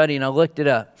I was studying, I looked it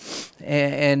up.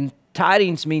 And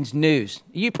tidings means news.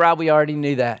 You probably already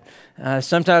knew that.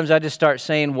 Sometimes I just start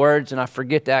saying words and I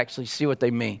forget to actually see what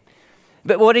they mean.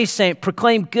 But what he's saying,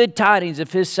 proclaim good tidings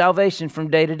of His salvation from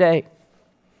day to day.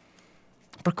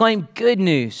 Proclaim good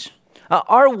news.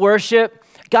 Our worship,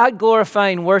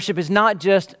 God-glorifying worship, is not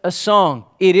just a song.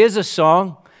 It is a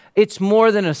song. It's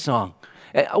more than a song.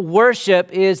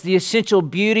 Worship is the essential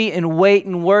beauty and weight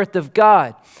and worth of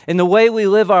God. And the way we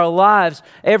live our lives,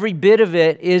 every bit of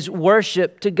it is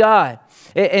worship to God.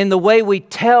 And the way we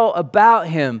tell about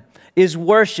Him is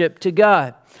worship to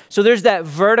God. So there's that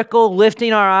vertical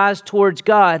lifting our eyes towards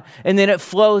God, and then it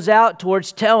flows out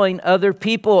towards telling other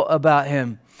people about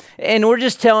Him. And we're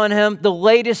just telling Him the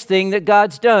latest thing that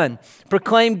God's done.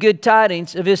 Proclaim good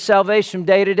tidings of His salvation from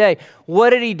day to day. What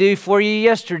did He do for you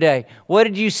yesterday? What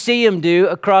did you see Him do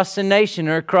across the nation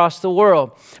or across the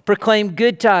world? Proclaim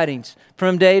good tidings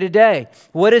from day to day.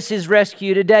 What is His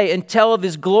rescue today? And tell of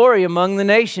His glory among the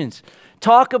nations.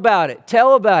 Talk about it.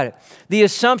 Tell about it. The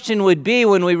assumption would be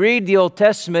when we read the Old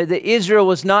Testament that Israel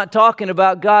was not talking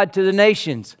about God to the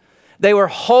nations. They were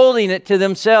holding it to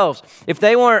themselves. If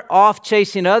they weren't off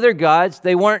chasing other gods,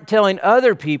 they weren't telling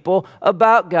other people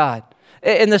about God.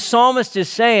 And the psalmist is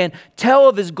saying, tell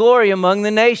of his glory among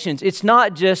the nations. It's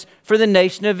not just for the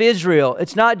nation of Israel.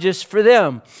 It's not just for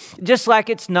them. Just like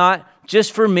it's not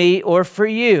just for me or for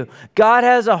you. God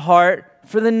has a heart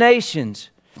for the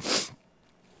nations.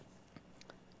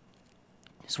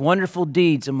 His wonderful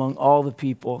deeds among all the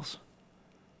peoples.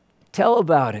 Tell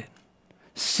about it.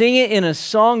 Sing it in a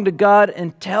song to God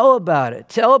and tell about it.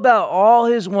 Tell about all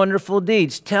his wonderful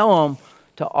deeds. Tell them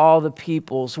to all the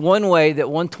peoples. One way that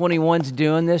 121's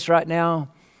doing this right now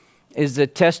is the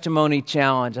testimony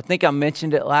challenge. I think I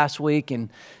mentioned it last week, and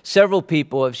several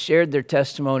people have shared their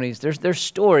testimonies, their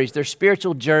stories, their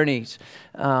spiritual journeys,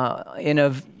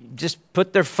 just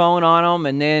put their phone on them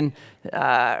and then,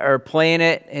 or playing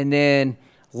it and then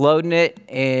loading it,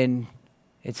 and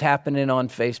it's happening on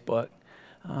Facebook.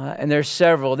 And there's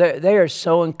several. They are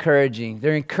so encouraging.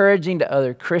 They're encouraging to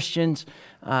other Christians,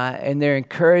 and they're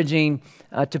encouraging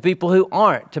to people who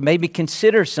aren't, to maybe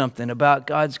consider something about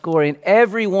God's glory. And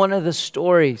every one of the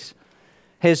stories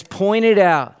has pointed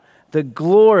out the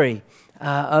glory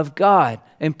of God,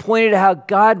 and pointed out how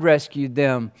God rescued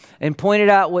them, and pointed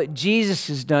out what Jesus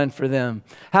has done for them,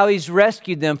 how he's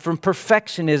rescued them from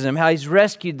perfectionism, how he's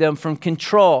rescued them from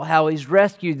control, how he's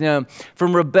rescued them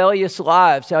from rebellious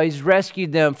lives, how he's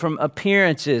rescued them from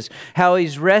appearances, how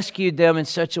he's rescued them in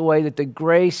such a way that the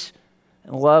grace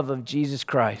and love of Jesus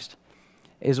Christ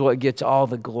is what gets all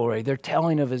the glory. They're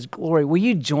telling of his glory. Will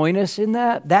you join us in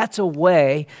that? That's a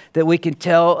way that we can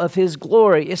tell of his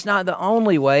glory. It's not the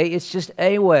only way. It's just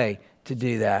a way to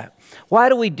do that. Why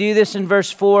do we do this in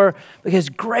verse 4? Because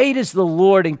great is the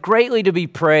Lord and greatly to be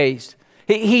praised.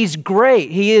 He's great.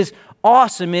 He is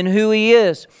awesome in who he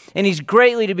is. And he's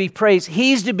greatly to be praised.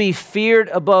 He's to be feared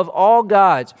above all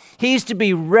gods. He's to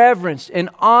be reverenced and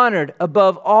honored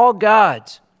above all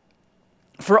gods.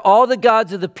 For all the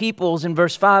gods of the peoples, in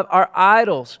verse 5, are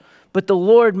idols, but the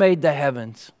Lord made the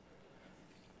heavens.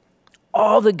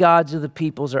 All the gods of the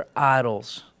peoples are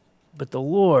idols, but the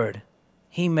Lord,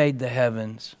 he made the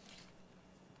heavens.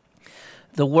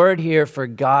 The word here for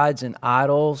gods and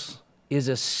idols is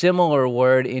a similar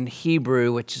word in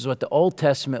Hebrew, which is what the Old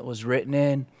Testament was written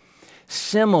in,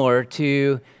 similar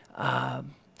to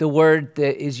the word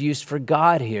that is used for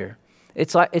God here.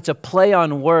 It's a play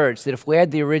on words that if we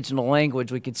had the original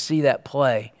language, we could see that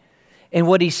play. And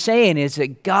what he's saying is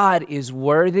that God is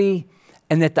worthy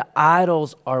and that the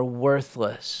idols are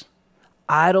worthless.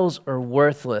 Idols are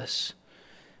worthless.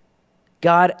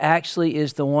 God actually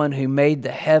is the one who made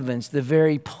the heavens, the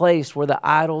very place where the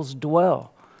idols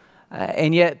dwell.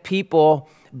 And yet people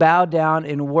bow down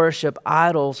and worship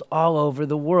idols all over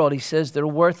the world. He says they're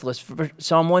worthless.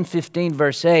 Psalm 115,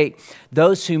 verse 8,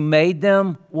 those who made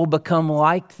them will become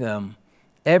like them,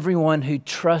 everyone who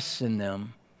trusts in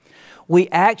them. We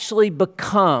actually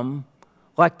become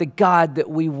like the God that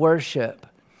we worship.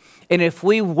 And if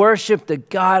we worship the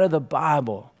God of the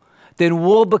Bible, then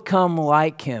we'll become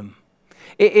like him.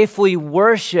 If we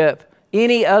worship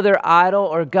any other idol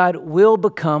or God, we'll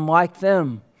become like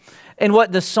them. And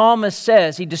what the psalmist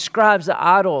says, he describes the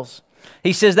idols.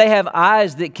 He says they have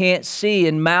eyes that can't see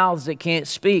and mouths that can't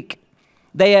speak.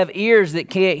 They have ears that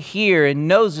can't hear and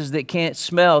noses that can't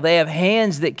smell. They have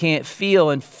hands that can't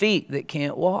feel and feet that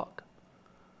can't walk.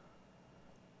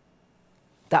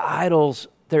 The idols,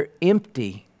 they're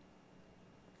empty.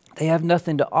 They have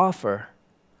nothing to offer.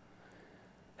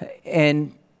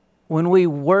 And when we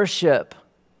worship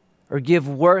or give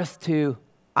worth to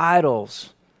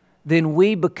idols, then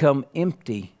we become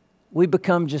empty. We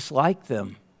become just like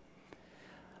them.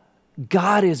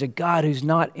 God is a God who's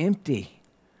not empty.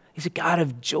 He's a God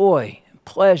of joy,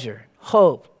 pleasure,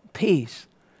 hope, peace.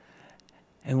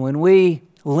 And when we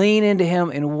lean into him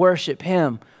and worship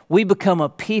him, we become a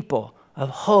people of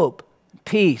hope,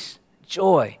 peace,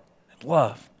 joy, and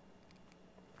love.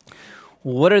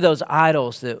 What are those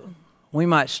idols that we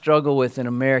might struggle with in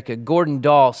America? Gordon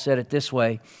Dahl said it this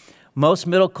way: most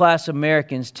middle-class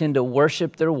Americans tend to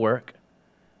worship their work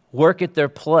at their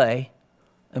play,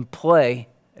 and play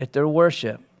at their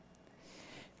worship.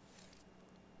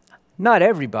 Not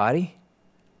everybody.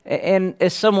 And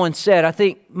as someone said, I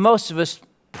think most of us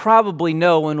probably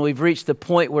know when we've reached the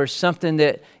point where something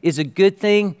that is a good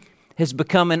thing has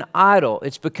become an idol.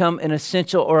 It's become an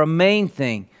essential or a main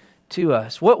thing to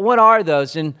us. What are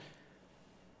those? And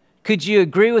could you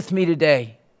agree with me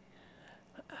today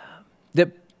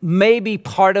that maybe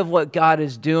part of what God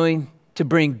is doing to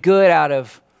bring good out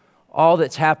of all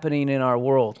that's happening in our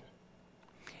world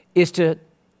is to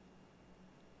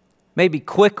maybe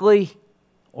quickly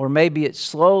or maybe it's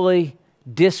slowly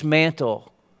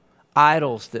dismantle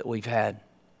idols that we've had.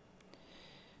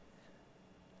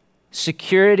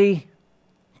 Security,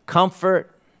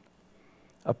 comfort,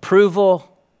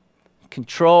 approval,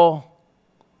 control,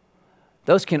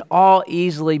 those can all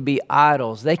easily be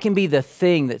idols. They can be the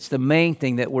thing that's the main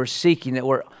thing that we're seeking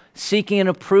an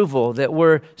approval, that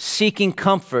we're seeking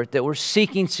comfort, that we're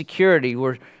seeking security.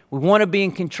 We want to be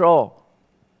in control.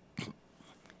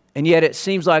 And yet it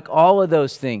seems like all of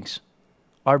those things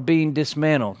are being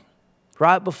dismantled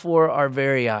right before our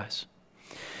very eyes.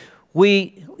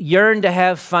 We yearn to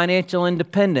have financial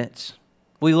independence.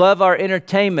 We love our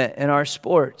entertainment and our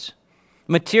sports.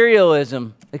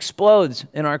 Materialism explodes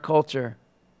in our culture.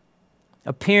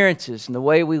 Appearances and the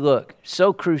way we look,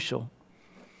 so crucial.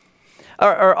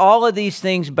 Are all of these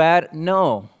things bad?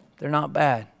 No, they're not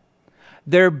bad.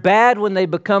 They're bad when they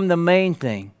become the main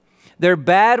thing. They're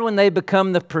bad when they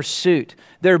become the pursuit.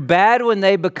 They're bad when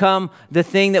they become the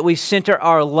thing that we center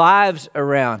our lives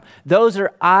around. Those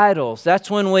are idols.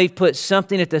 That's when we put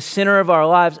something at the center of our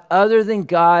lives other than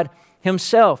God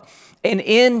Himself. And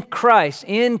in Christ,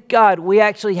 in God, we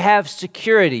actually have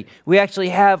security. We actually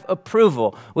have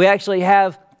approval. We actually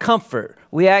have comfort.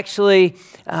 We actually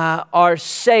are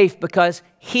safe because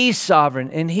He's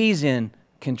sovereign and He's in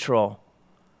control.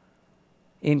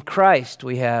 In Christ,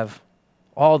 we have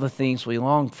all the things we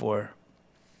long for.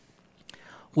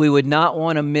 We would not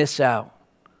want to miss out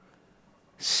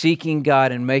seeking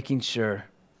God and making sure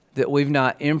that we've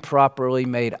not improperly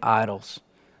made idols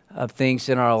of things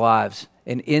in our lives.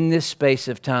 And in this space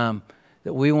of time,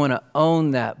 that we want to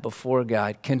own that before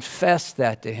God, confess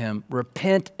that to Him,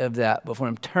 repent of that before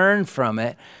Him, turn from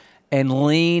it, and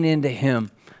lean into Him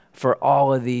for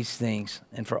all of these things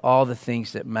and for all the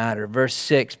things that matter. Verse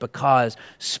 6, because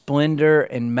splendor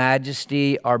and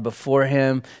majesty are before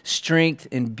Him, strength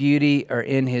and beauty are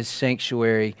in His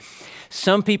sanctuary.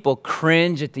 Some people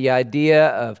cringe at the idea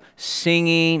of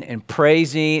singing and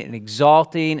praising and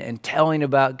exalting and telling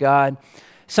about God.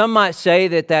 Some might say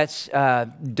that that's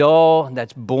dull,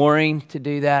 that's boring to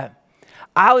do that.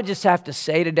 I would just have to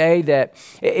say today that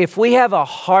if we have a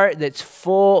heart that's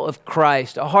full of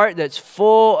Christ, a heart that's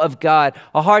full of God,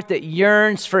 a heart that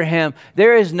yearns for Him,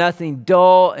 there is nothing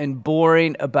dull and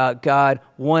boring about God,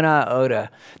 one iota.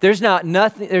 There's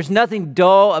nothing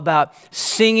dull about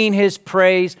singing His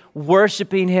praise,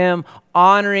 worshiping Him,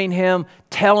 honoring Him,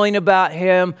 telling about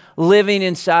Him, living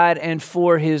inside and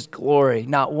for His glory.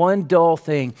 Not one dull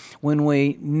thing when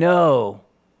we know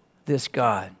this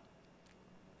God.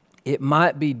 It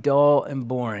might be dull and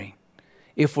boring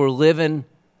if we're living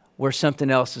where something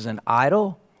else is an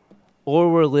idol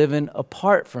or we're living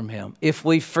apart from Him, if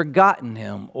we've forgotten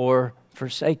Him or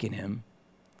forsaken Him.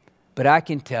 But I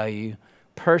can tell you,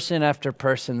 person after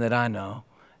person that I know,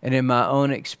 and in my own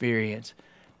experience,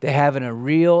 they having a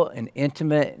real and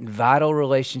intimate and vital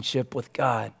relationship with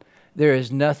God. There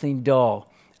is nothing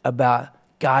dull about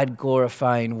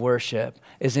God-glorifying worship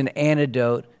as an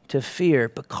antidote to fear,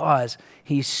 because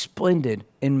He's splendid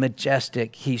and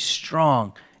majestic. He's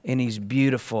strong and He's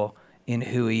beautiful in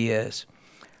who He is.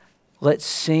 Let's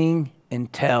sing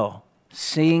and tell.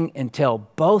 Sing and tell.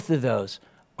 Both of those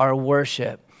are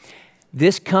worship.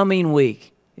 This coming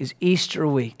week is Easter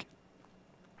week.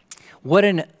 What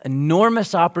an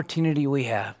enormous opportunity we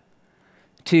have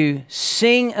to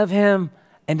sing of Him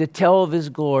and to tell of His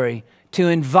glory, to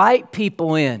invite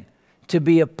people in to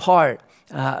be a part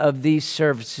of these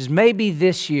services. Maybe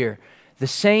this year, the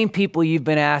same people you've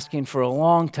been asking for a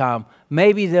long time,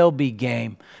 maybe they'll be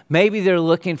game. Maybe they're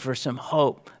looking for some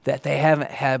hope that they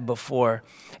haven't had before.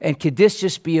 And could this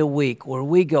just be a week where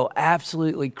we go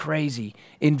absolutely crazy,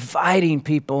 inviting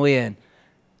people in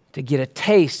to get a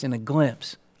taste and a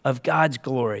glimpse of God's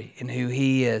glory and who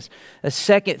He is? A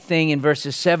second thing in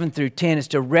verses 7 through 10 is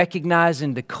to recognize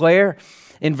and declare.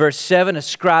 In verse 7,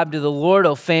 ascribe to the Lord,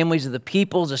 O families of the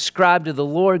peoples. Ascribe to the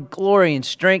Lord glory and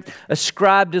strength.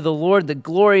 Ascribe to the Lord the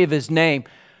glory of His name.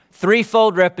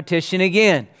 Threefold repetition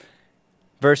again.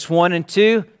 Verse 1 and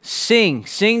 2, sing.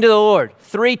 Sing to the Lord.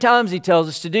 3 times He tells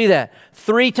us to do that.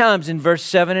 3 times in verse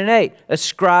 7 and 8.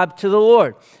 Ascribe to the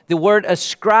Lord. The word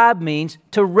ascribe means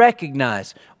to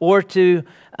recognize or to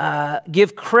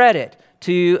give credit,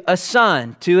 to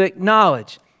assign, to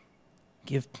acknowledge.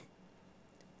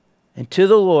 And to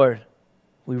the Lord,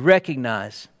 we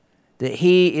recognize that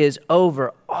He is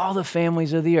over all the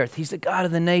families of the earth. He's the God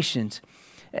of the nations.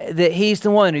 That He's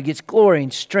the one who gets glory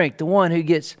and strength, the one who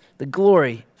gets the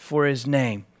glory for His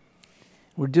name.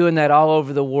 We're doing that all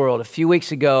over the world. A few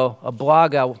weeks ago, a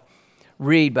blog I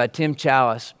read by Tim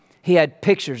Challis, he had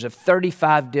pictures of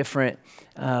 35 different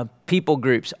people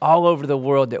groups all over the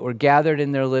world that were gathered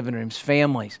in their living rooms,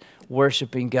 families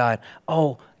worshiping God.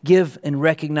 Oh, give and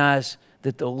recognize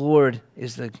that the Lord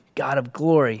is the God of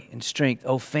glory and strength.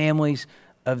 Oh, families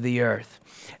of the earth.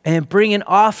 And bring an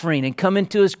offering and come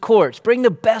into his courts. Bring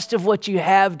the best of what you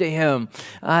have to him.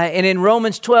 And in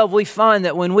Romans 12, we find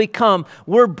that when we come,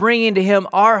 we're bringing to him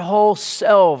our whole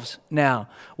selves now.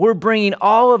 We're bringing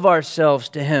all of ourselves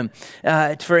to him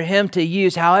for him to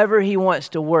use however he wants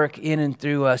to work in and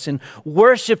through us. And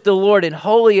worship the Lord in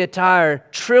holy attire.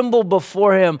 Tremble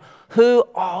before him, who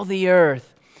all the earth.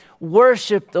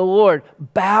 Worship the Lord,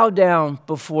 bow down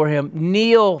before him,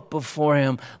 kneel before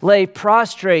him, lay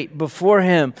prostrate before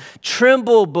him,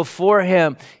 tremble before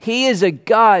him. He is a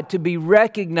God to be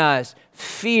recognized,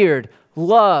 feared,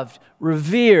 loved,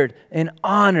 revered, and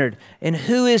honored. And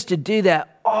who is to do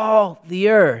that? All the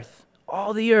earth,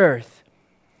 all the earth.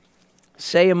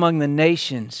 Say among the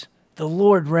nations, the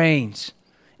Lord reigns.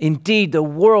 Indeed, the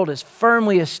world is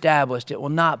firmly established. It will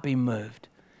not be moved.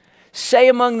 Say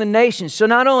among the nations. So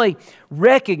not only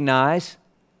recognize,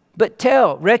 but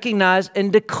tell. Recognize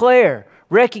and declare.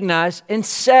 Recognize and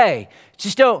say.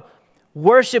 Just don't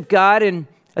worship God and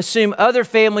assume other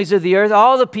families of the earth,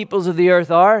 all the peoples of the earth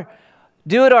are.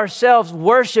 Do it ourselves.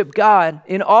 Worship God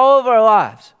in all of our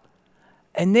lives.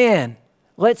 And then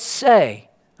let's say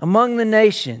among the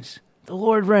nations, the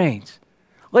Lord reigns.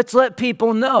 Let's let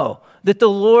people know that the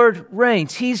Lord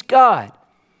reigns. He's God.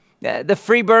 The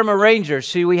Free Burma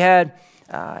Rangers, who we had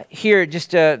here,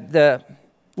 just the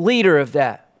leader of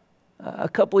that a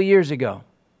couple of years ago.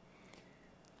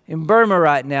 In Burma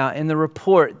right now, in the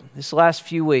report this last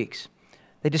few weeks,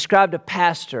 they described a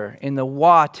pastor in the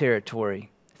Wa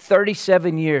territory.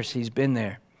 37 years he's been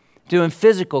there, doing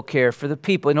physical care for the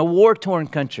people in a war-torn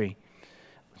country,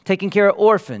 taking care of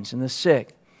orphans and the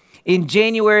sick. In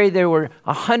January, there were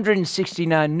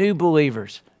 169 new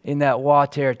believers in that Wa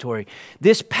territory.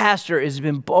 This pastor has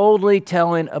been boldly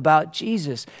telling about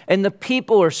Jesus, and the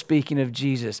people are speaking of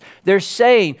Jesus. They're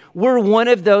saying, we're one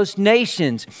of those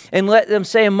nations, and let them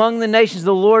say among the nations,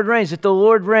 the Lord reigns, that the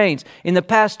Lord reigns. In the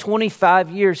past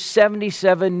 25 years,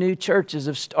 77 new churches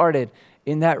have started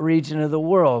in that region of the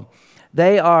world.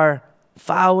 They are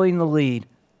following the lead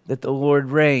that the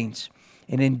Lord reigns.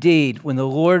 And indeed, when the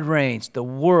Lord reigns, the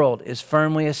world is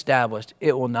firmly established.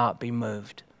 It will not be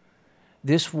moved.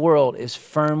 This world is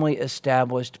firmly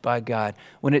established by God.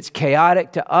 When it's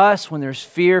chaotic to us, when there's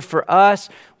fear for us,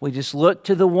 we just look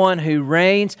to the one who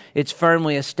reigns. It's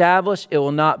firmly established. It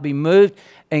will not be moved.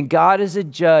 And God is a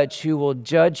judge who will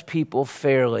judge people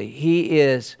fairly. He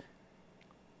is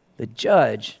the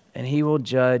judge, and he will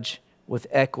judge with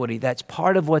equity. That's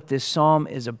part of what this psalm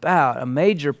is about, a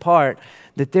major part,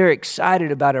 that they're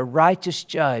excited about a righteous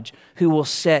judge who will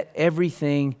set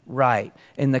everything right.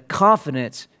 And the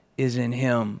confidence is in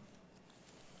him.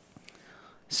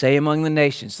 Say among the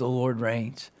nations, the Lord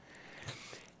reigns.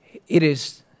 It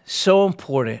is so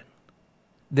important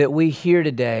that we hear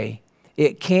today,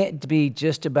 it can't be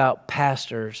just about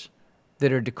pastors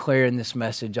that are declaring this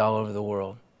message all over the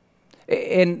world.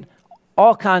 And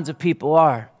all kinds of people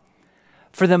are.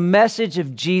 For the message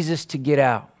of Jesus to get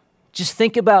out, just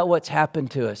think about what's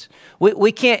happened to us.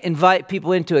 We can't invite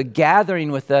people into a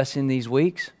gathering with us in these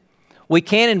weeks. We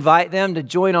can invite them to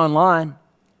join online.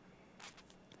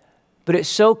 But it's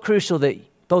so crucial that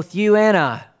both you and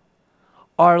I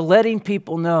are letting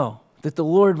people know that the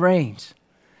Lord reigns,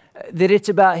 that it's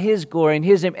about his glory and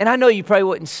his name. And I know you probably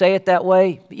wouldn't say it that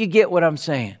way, but you get what I'm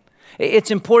saying. It's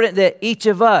important that each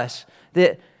of us,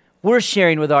 that we're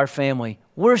sharing with our family,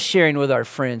 we're sharing with our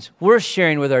friends, we're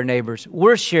sharing with our neighbors,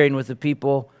 we're sharing with the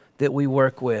people that we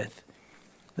work with,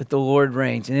 that the Lord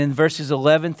reigns. And in verses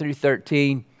 11 through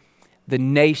 13, the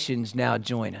nations now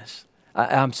join us.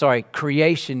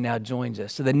 Creation now joins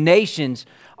us. So the nations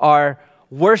are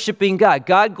worshiping God.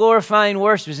 God-glorifying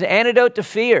worship is an antidote to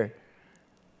fear.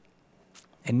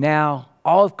 And now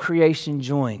all of creation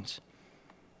joins.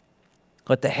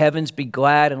 Let the heavens be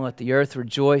glad and let the earth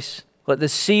rejoice. Let the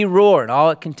sea roar and all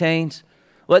it contains.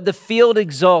 Let the field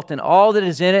exult and all that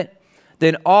is in it.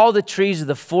 Then all the trees of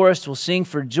the forest will sing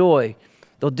for joy.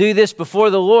 They'll do this before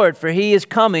the Lord, for he is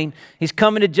coming. He's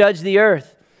coming to judge the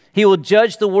earth. He will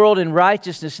judge the world in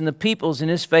righteousness and the peoples in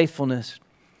his faithfulness.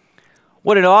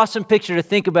 What an awesome picture to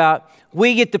think about.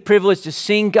 We get the privilege to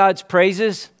sing God's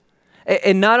praises.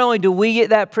 And not only do we get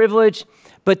that privilege,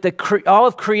 but all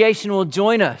of creation will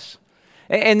join us.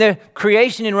 And the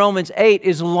creation in Romans 8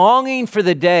 is longing for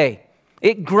the day.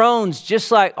 It groans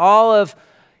just like all of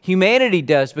humanity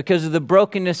does because of the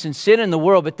brokenness and sin in the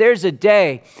world. But there's a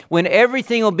day when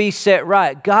everything will be set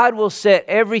right. God will set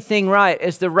everything right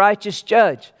as the righteous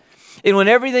judge. And when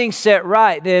everything's set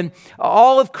right, then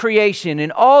all of creation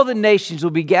and all the nations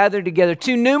will be gathered together,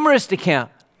 too numerous to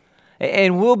count.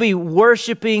 And we'll be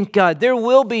worshiping God. There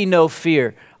will be no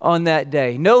fear on that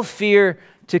day. No fear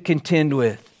to contend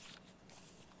with.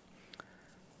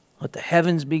 Let the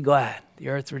heavens be glad, the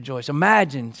earth rejoice.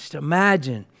 Just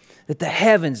imagine that the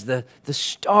heavens, the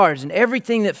stars, and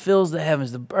everything that fills the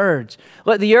heavens, the birds,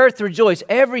 let the earth rejoice.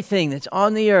 Everything that's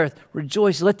on the earth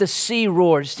rejoice. Let the sea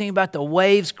roar. Just think about the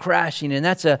waves crashing, and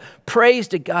that's a praise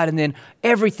to God. And then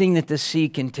everything that the sea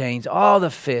contains, all the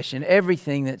fish and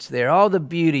everything that's there, all the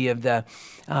beauty of the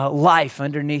life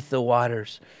underneath the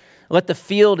waters. Let the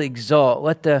field exalt.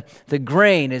 Let the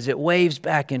grain as it waves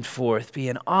back and forth be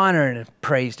an honor and a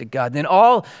praise to God. Then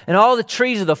all the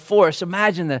trees of the forest,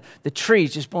 imagine the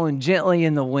trees just blowing gently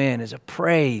in the wind as a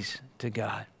praise to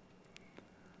God.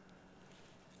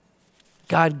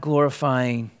 God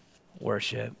glorifying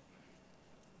worship.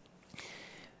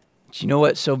 But you know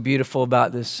what's so beautiful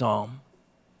about this psalm?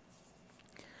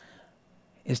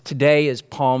 Is today is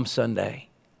Palm Sunday.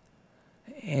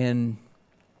 And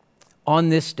on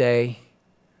this day,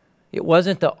 it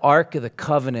wasn't the Ark of the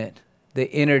Covenant that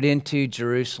entered into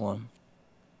Jerusalem,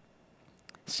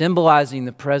 symbolizing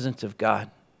the presence of God.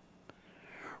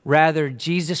 Rather,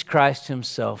 Jesus Christ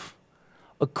himself,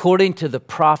 according to the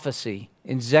prophecy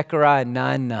in Zechariah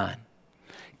 9:9,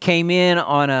 came in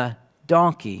on a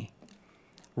donkey,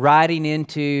 riding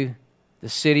into the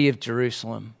city of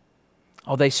Jerusalem.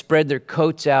 Oh, they spread their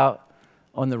coats out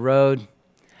on the road.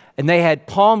 And they had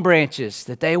palm branches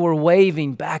that they were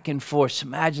waving back and forth. So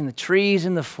imagine the trees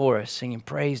in the forest singing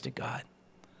praise to God.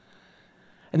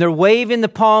 And they're waving the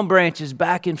palm branches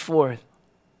back and forth.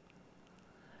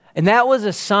 And that was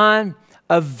a sign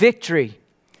of victory.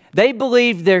 They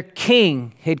believed their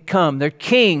king had come, their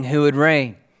king who would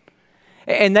reign.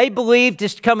 And they believed,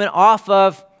 just coming off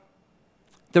of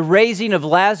the raising of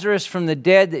Lazarus from the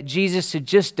dead that Jesus had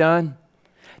just done,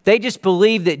 they just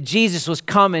believed that Jesus was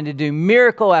coming to do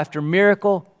miracle after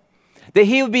miracle, that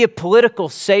he would be a political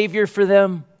savior for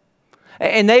them.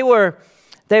 And they were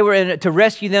in it to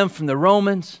rescue them from the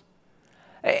Romans.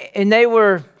 And they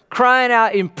were crying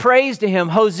out in praise to him,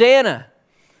 Hosanna.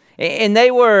 And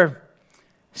they were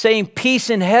saying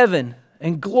peace in heaven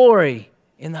and glory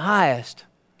in the highest.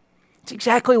 It's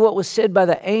exactly what was said by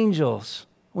the angels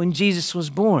when Jesus was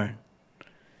born.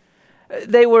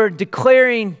 They were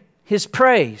declaring his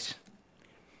praise.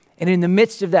 And in the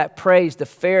midst of that praise, the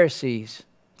Pharisees,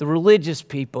 the religious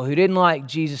people who didn't like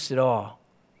Jesus at all,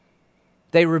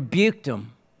 they rebuked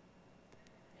him.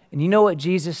 And you know what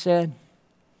Jesus said?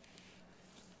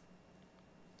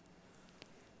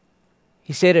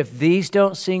 He said, if these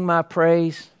don't sing my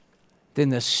praise, then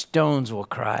the stones will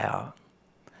cry out.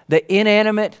 The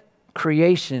inanimate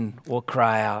creation will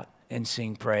cry out and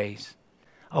sing praise.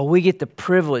 Oh, we get the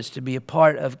privilege to be a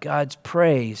part of God's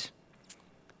praise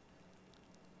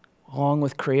along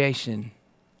with creation.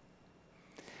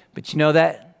 But you know,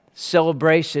 that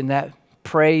celebration, that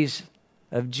praise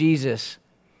of Jesus,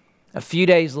 a few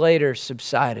days later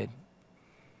subsided.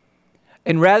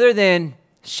 And rather than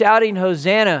shouting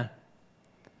Hosanna,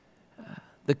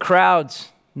 the crowds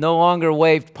no longer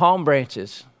waved palm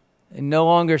branches and no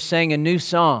longer sang a new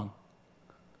song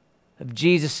of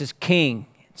Jesus as King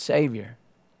and Savior.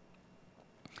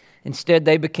 Instead,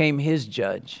 they became his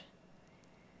judge.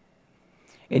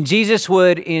 And Jesus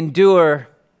would endure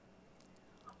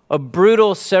a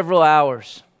brutal several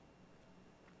hours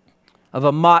of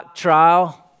a mock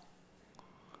trial,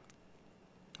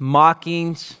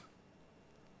 mockings,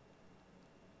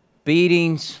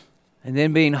 beatings, and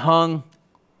then being hung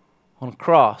on a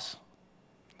cross.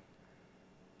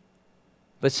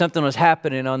 But something was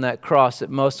happening on that cross that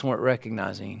most weren't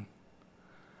recognizing.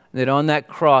 That on that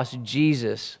cross,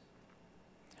 Jesus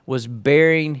was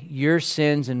bearing your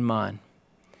sins and mine,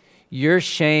 your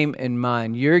shame and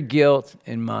mine, your guilt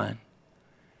and mine.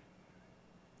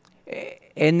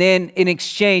 And then in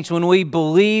exchange, when we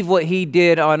believe what he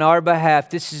did on our behalf,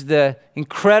 this is the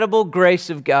incredible grace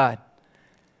of God.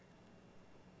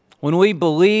 When we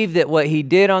believe that what he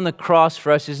did on the cross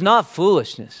for us is not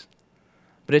foolishness,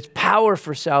 but it's power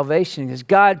for salvation, because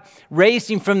God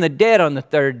raised him from the dead on the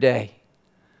third day.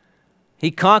 He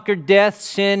conquered death,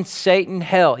 sin, Satan,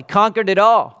 hell. He conquered it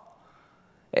all.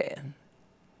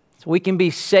 So we can be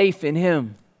safe in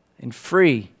him and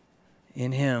free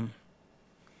in him.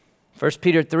 1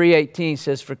 Peter 3:18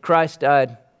 says, for Christ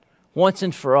died once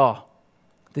and for all,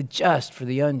 the just for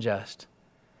the unjust.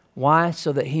 Why?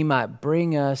 So that he might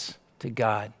bring us to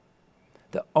God.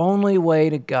 The only way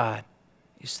to God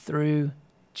is through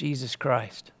Jesus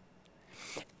Christ.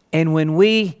 And when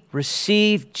we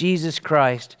receive Jesus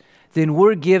Christ, then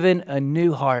we're given a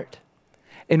new heart.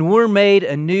 And we're made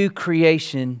a new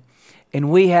creation. And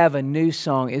we have a new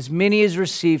song. As many as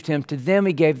received him, to them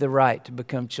he gave the right to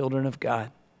become children of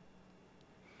God.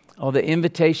 Oh, the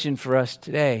invitation for us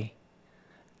today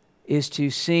is to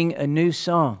sing a new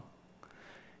song,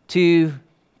 to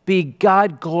be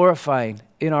God glorifying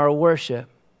in our worship.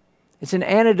 It's an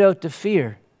antidote to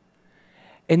fear,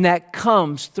 and that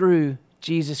comes through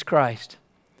Jesus Christ.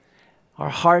 Our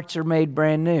hearts are made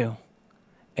brand new,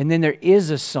 and then there is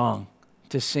a song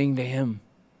to sing to him,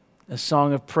 a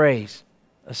song of praise,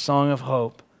 a song of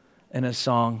hope, and a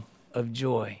song of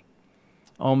joy.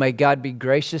 Oh, may God be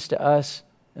gracious to us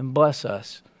and bless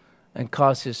us and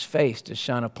cause his face to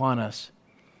shine upon us,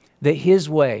 that his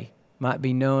way might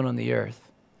be known on the earth,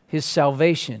 his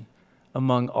salvation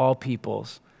among all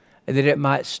peoples, and that it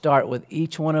might start with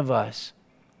each one of us,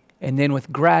 and then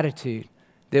with gratitude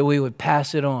that we would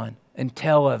pass it on and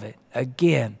tell of it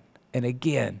again and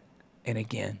again and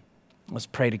again. Let's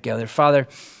pray together. Father,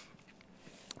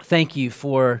 thank you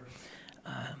for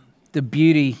the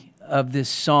beauty of this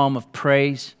psalm of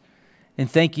praise. And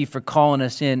thank you for calling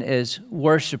us in as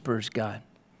worshipers, God.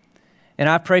 And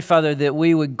I pray, Father, that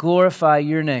we would glorify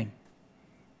your name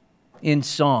in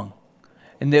song.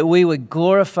 And that we would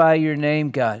glorify your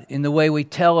name, God, in the way we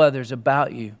tell others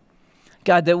about you.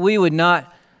 God, that we would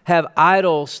not have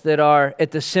idols that are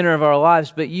at the center of our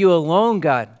lives, but you alone,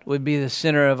 God, would be the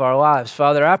center of our lives.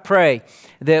 Father, I pray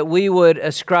that we would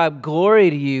ascribe glory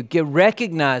to you,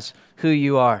 recognize who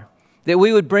you are. That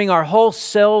we would bring our whole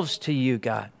selves to you,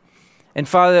 God. And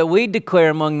Father, that we declare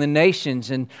among the nations,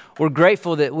 and we're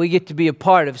grateful that we get to be a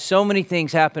part of so many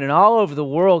things happening all over the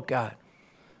world, God,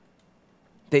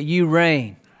 that you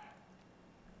reign.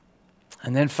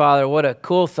 And then, Father, what a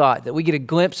cool thought that we get a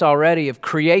glimpse already of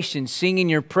creation singing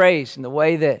your praise in the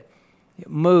way that it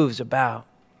moves about.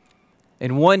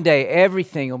 And one day,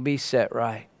 everything will be set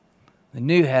right. The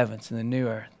new heavens and the new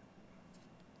earth.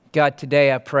 God,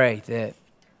 today I pray that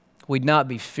we'd not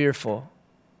be fearful,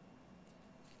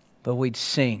 but we'd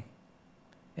sing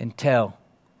and tell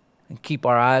and keep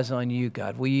our eyes on you,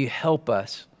 God. Will you help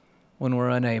us when we're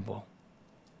unable?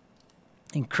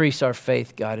 Increase our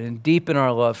faith, God, and deepen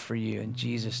our love for you in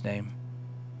Jesus' name.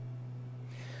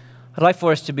 I'd like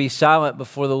for us to be silent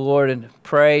before the Lord and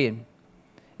pray.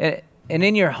 And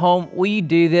in your home, will you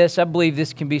do this? I believe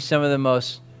this can be some of the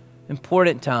most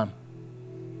important time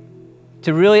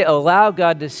to really allow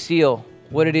God to seal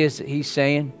what it is that he's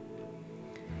saying.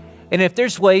 And if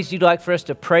there's ways you'd like for us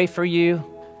to pray for you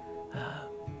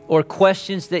or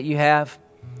questions that you have,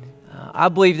 I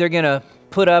believe they're going to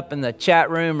put up in the chat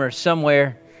room or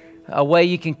somewhere a way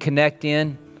you can connect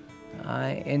in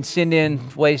and send in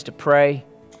ways to pray.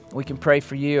 We can pray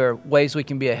for you or ways we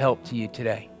can be a help to you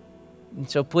today. And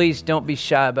so please don't be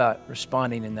shy about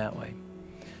responding in that way.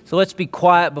 So let's be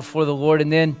quiet before the Lord,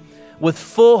 and then with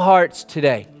full hearts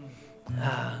today,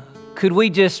 could we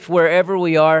just, wherever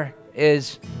we are,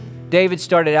 as David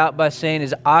started out by saying,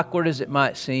 as awkward as it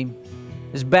might seem,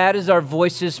 as bad as our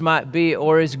voices might be,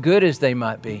 or as good as they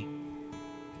might be,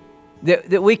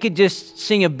 that we could just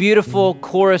sing a beautiful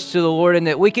chorus to the Lord, and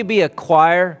that we could be a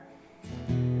choir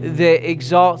that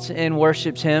exalts and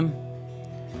worships him,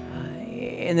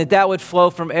 and that would flow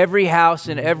from every house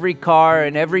and every car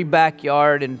and every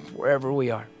backyard and wherever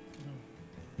we are.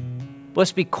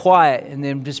 Let's be quiet and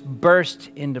then just burst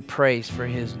into praise for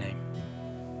his name.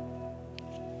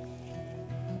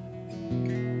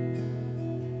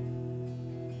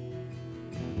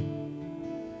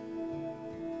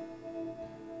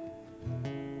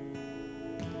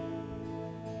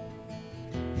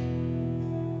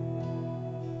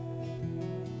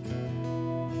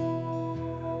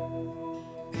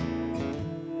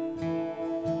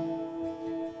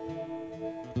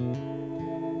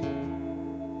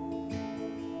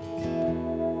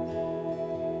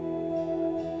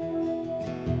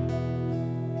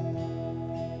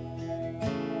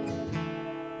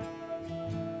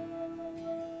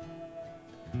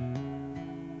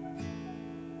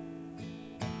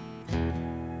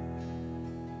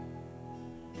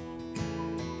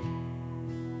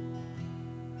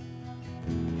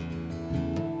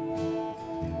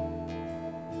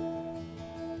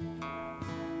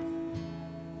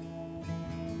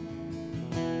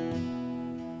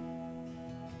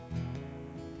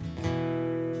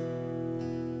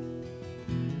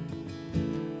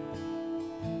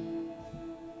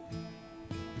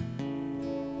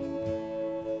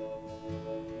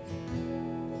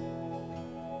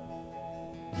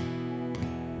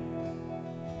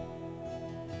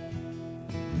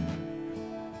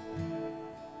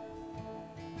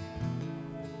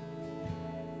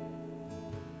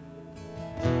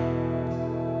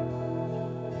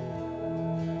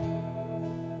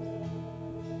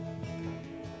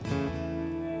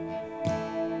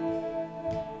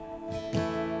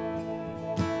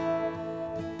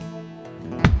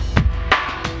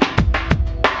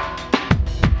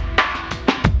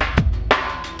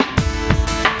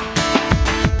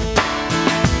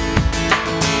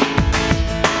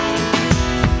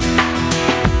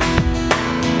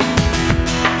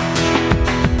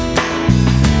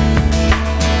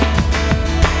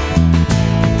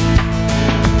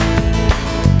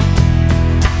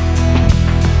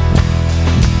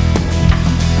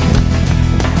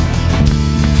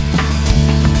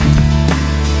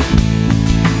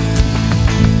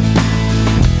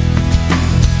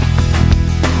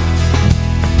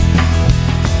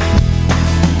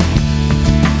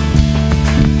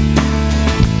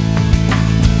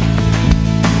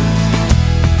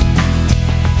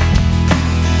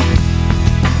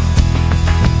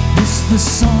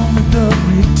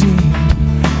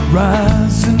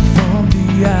 rising from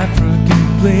the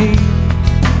African plain.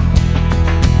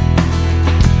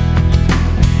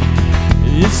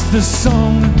 It's the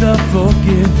song of the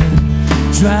forgiven,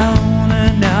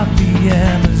 drowning out the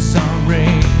Amazon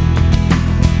rain.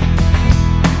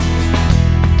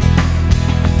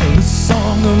 The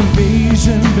song of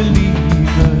Asian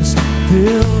believers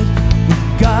filled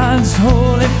with God's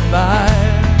holy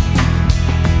fire.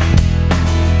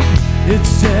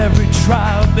 It's every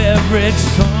tribe, every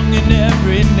tongue, and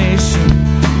every nation,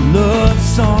 love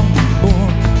song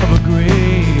born of a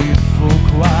grateful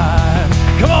choir.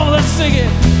 Come on, let's sing it.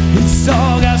 It's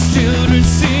all God's children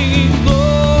singing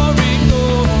glory,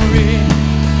 glory,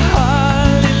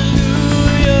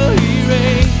 hallelujah, He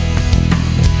reigns.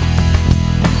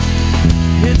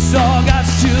 It's all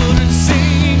God's children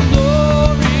singing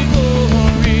glory,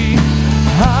 glory,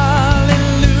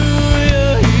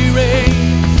 hallelujah, He reigns.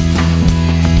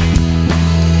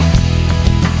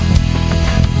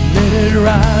 Let it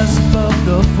rise above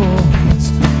the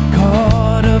forest,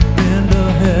 caught up in the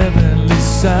heavenly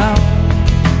sound.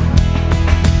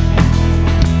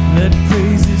 Let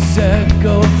praises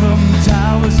echo from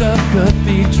towers of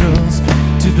cathedrals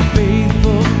to the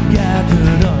faithful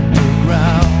gathered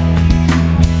underground.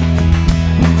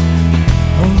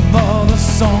 Of all the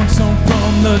songs sung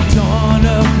from the dawn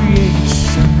of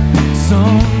creation,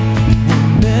 some were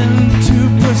meant to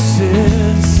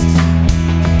persist.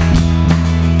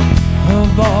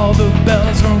 Of all the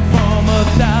bells rung from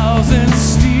 1,000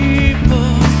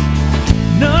 steeples,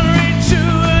 none ring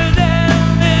truer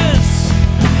than this.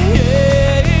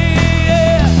 Yeah,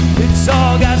 yeah. It's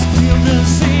all God's children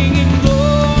singing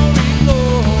glory,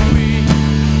 glory,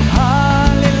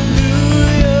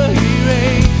 hallelujah, He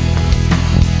reigns.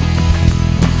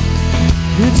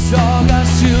 It's all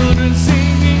God's children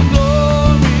singing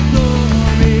glory,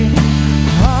 glory,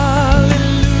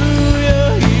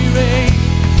 hallelujah, He reigns.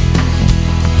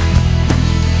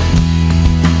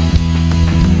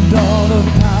 And all the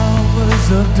powers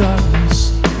of darkness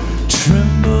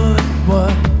tremble at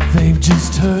what they've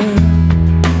just heard.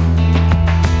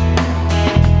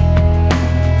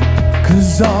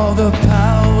 'Cause all the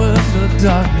powers of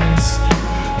darkness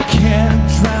can't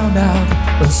drown out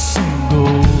a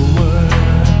single word.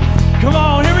 Come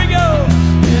on, here we go.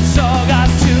 It's all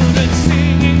God's children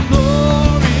singing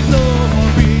glory,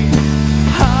 glory,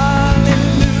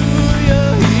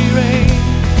 hallelujah, He reigns.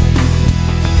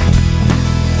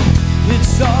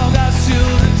 It's all God's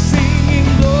children singing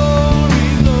glory,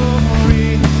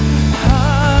 glory,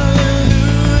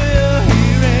 hallelujah, He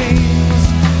reigns.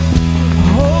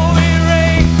 Oh, He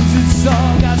reigns. It's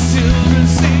all God's children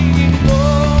singing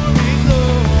glory,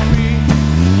 glory,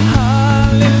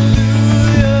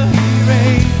 hallelujah, He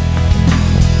reigns.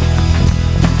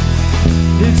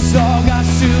 It's all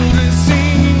God's children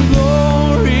singing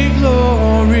glory,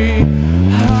 glory,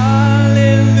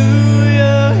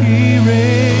 hallelujah, He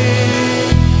reigns.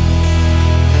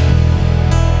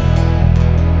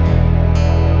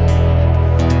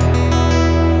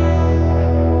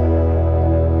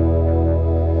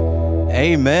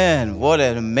 Amen. What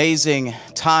an amazing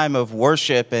time of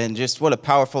worship, and just what a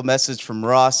powerful message from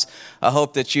Ross. I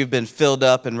hope that you've been filled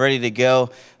up and ready to go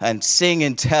and sing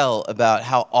and tell about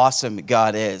how awesome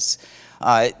God is.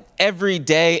 Every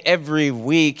day, every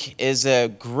week is a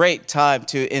great time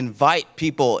to invite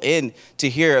people in to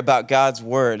hear about God's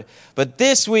word. But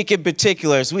this week in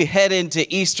particular, as we head into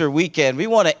Easter weekend, we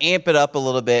want to amp it up a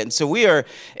little bit. And so we are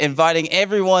inviting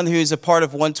everyone who's a part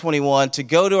of 121 to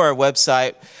go to our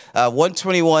website,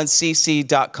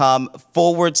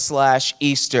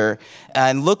 121cc.com/Easter,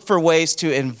 and look for ways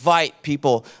to invite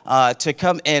people to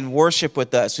come and worship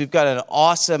with us. We've got an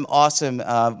awesome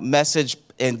message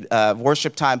and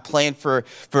worship time planned for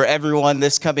everyone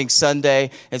this coming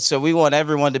Sunday. And so we want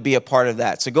everyone to be a part of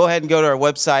that. So go ahead and go to our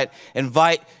website,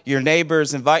 invite your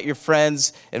neighbors, invite your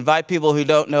friends, invite people who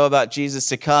don't know about Jesus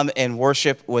to come and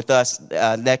worship with us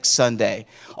next Sunday.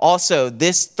 Also,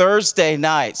 this Thursday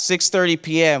night, 6:30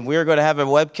 p.m., we are going to have a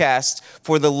webcast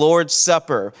for the Lord's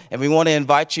Supper, and we want to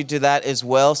invite you to that as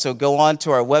well. So go on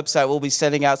to our website. We'll be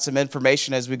sending out some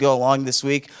information as we go along this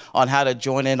week on how to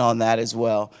join in on that as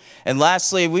well. And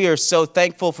lastly, we are so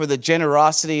thankful for the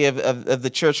generosity of the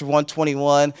Church of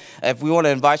 121. If we want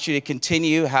to invite you to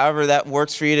continue, however that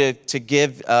works for you to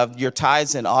give your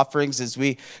tithes and offerings as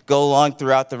we go along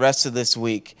throughout the rest of this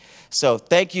week. So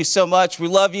thank you so much. We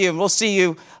love you, and we'll see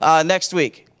you next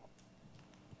week.